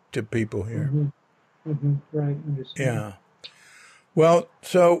to people here. Hmm. Hmm. Right, understand. Yeah. Well,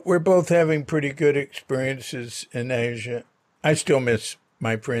 so we're both having pretty good experiences in Asia. I still miss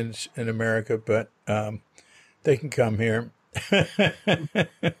my friends in America, but they can come here.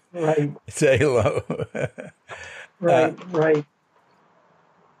 Right, Say hello. uh, right, right.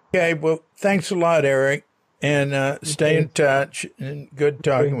 okay. Well, thanks a lot, Eric. And stay in Okay, touch. And good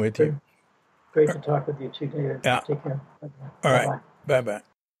talking okay. with you. Great, great to talk with you too, David. Yeah. Take care. All Bye right. bye. Bye bye.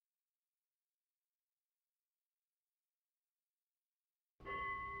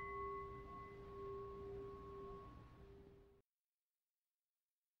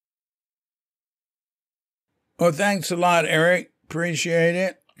 Well, thanks a lot, Eric. Appreciate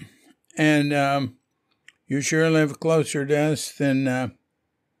it. And you sure live closer to us than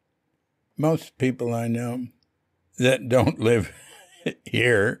most people I know that don't live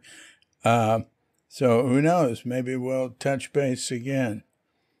here. Uh, so who knows? Maybe we'll touch base again.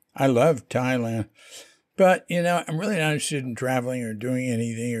 I love Thailand. But, you know, I'm really not interested in traveling or doing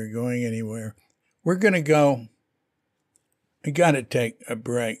anything or going anywhere. We're going to go. We got to take a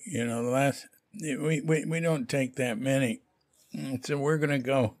break. You know, we don't take that many. So we're going to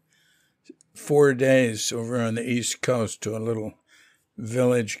go 4 days over on the East Coast to a little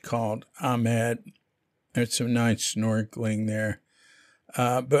village called Ahmed. There's some nice snorkeling there.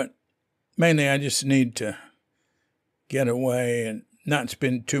 But mainly I just need to get away and not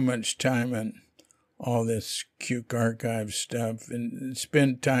spend too much time on all this Cuke archive stuff and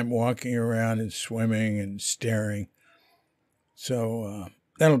spend time walking around and swimming and staring. So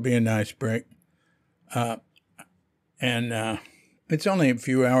that'll be a nice break. Uh, and it's only a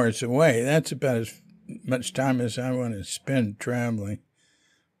few hours away. That's about as much time as I want to spend traveling.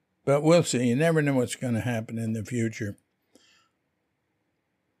 But we'll see. You never know what's going to happen in the future.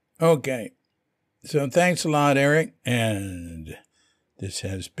 Okay. So thanks a lot, Eric. And this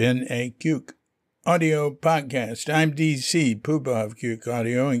has been a Cuke Audio Podcast. I'm DC, Poobah of Cuke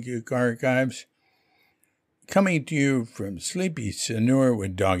Audio and Cuke Archives, coming to you from Sleepy Sanur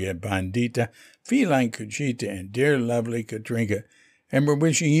with Dogget Bandita, Feline Cuchita, and dear lovely Katrinka. And we're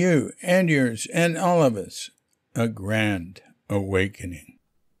wishing you and yours and all of us a grand awakening.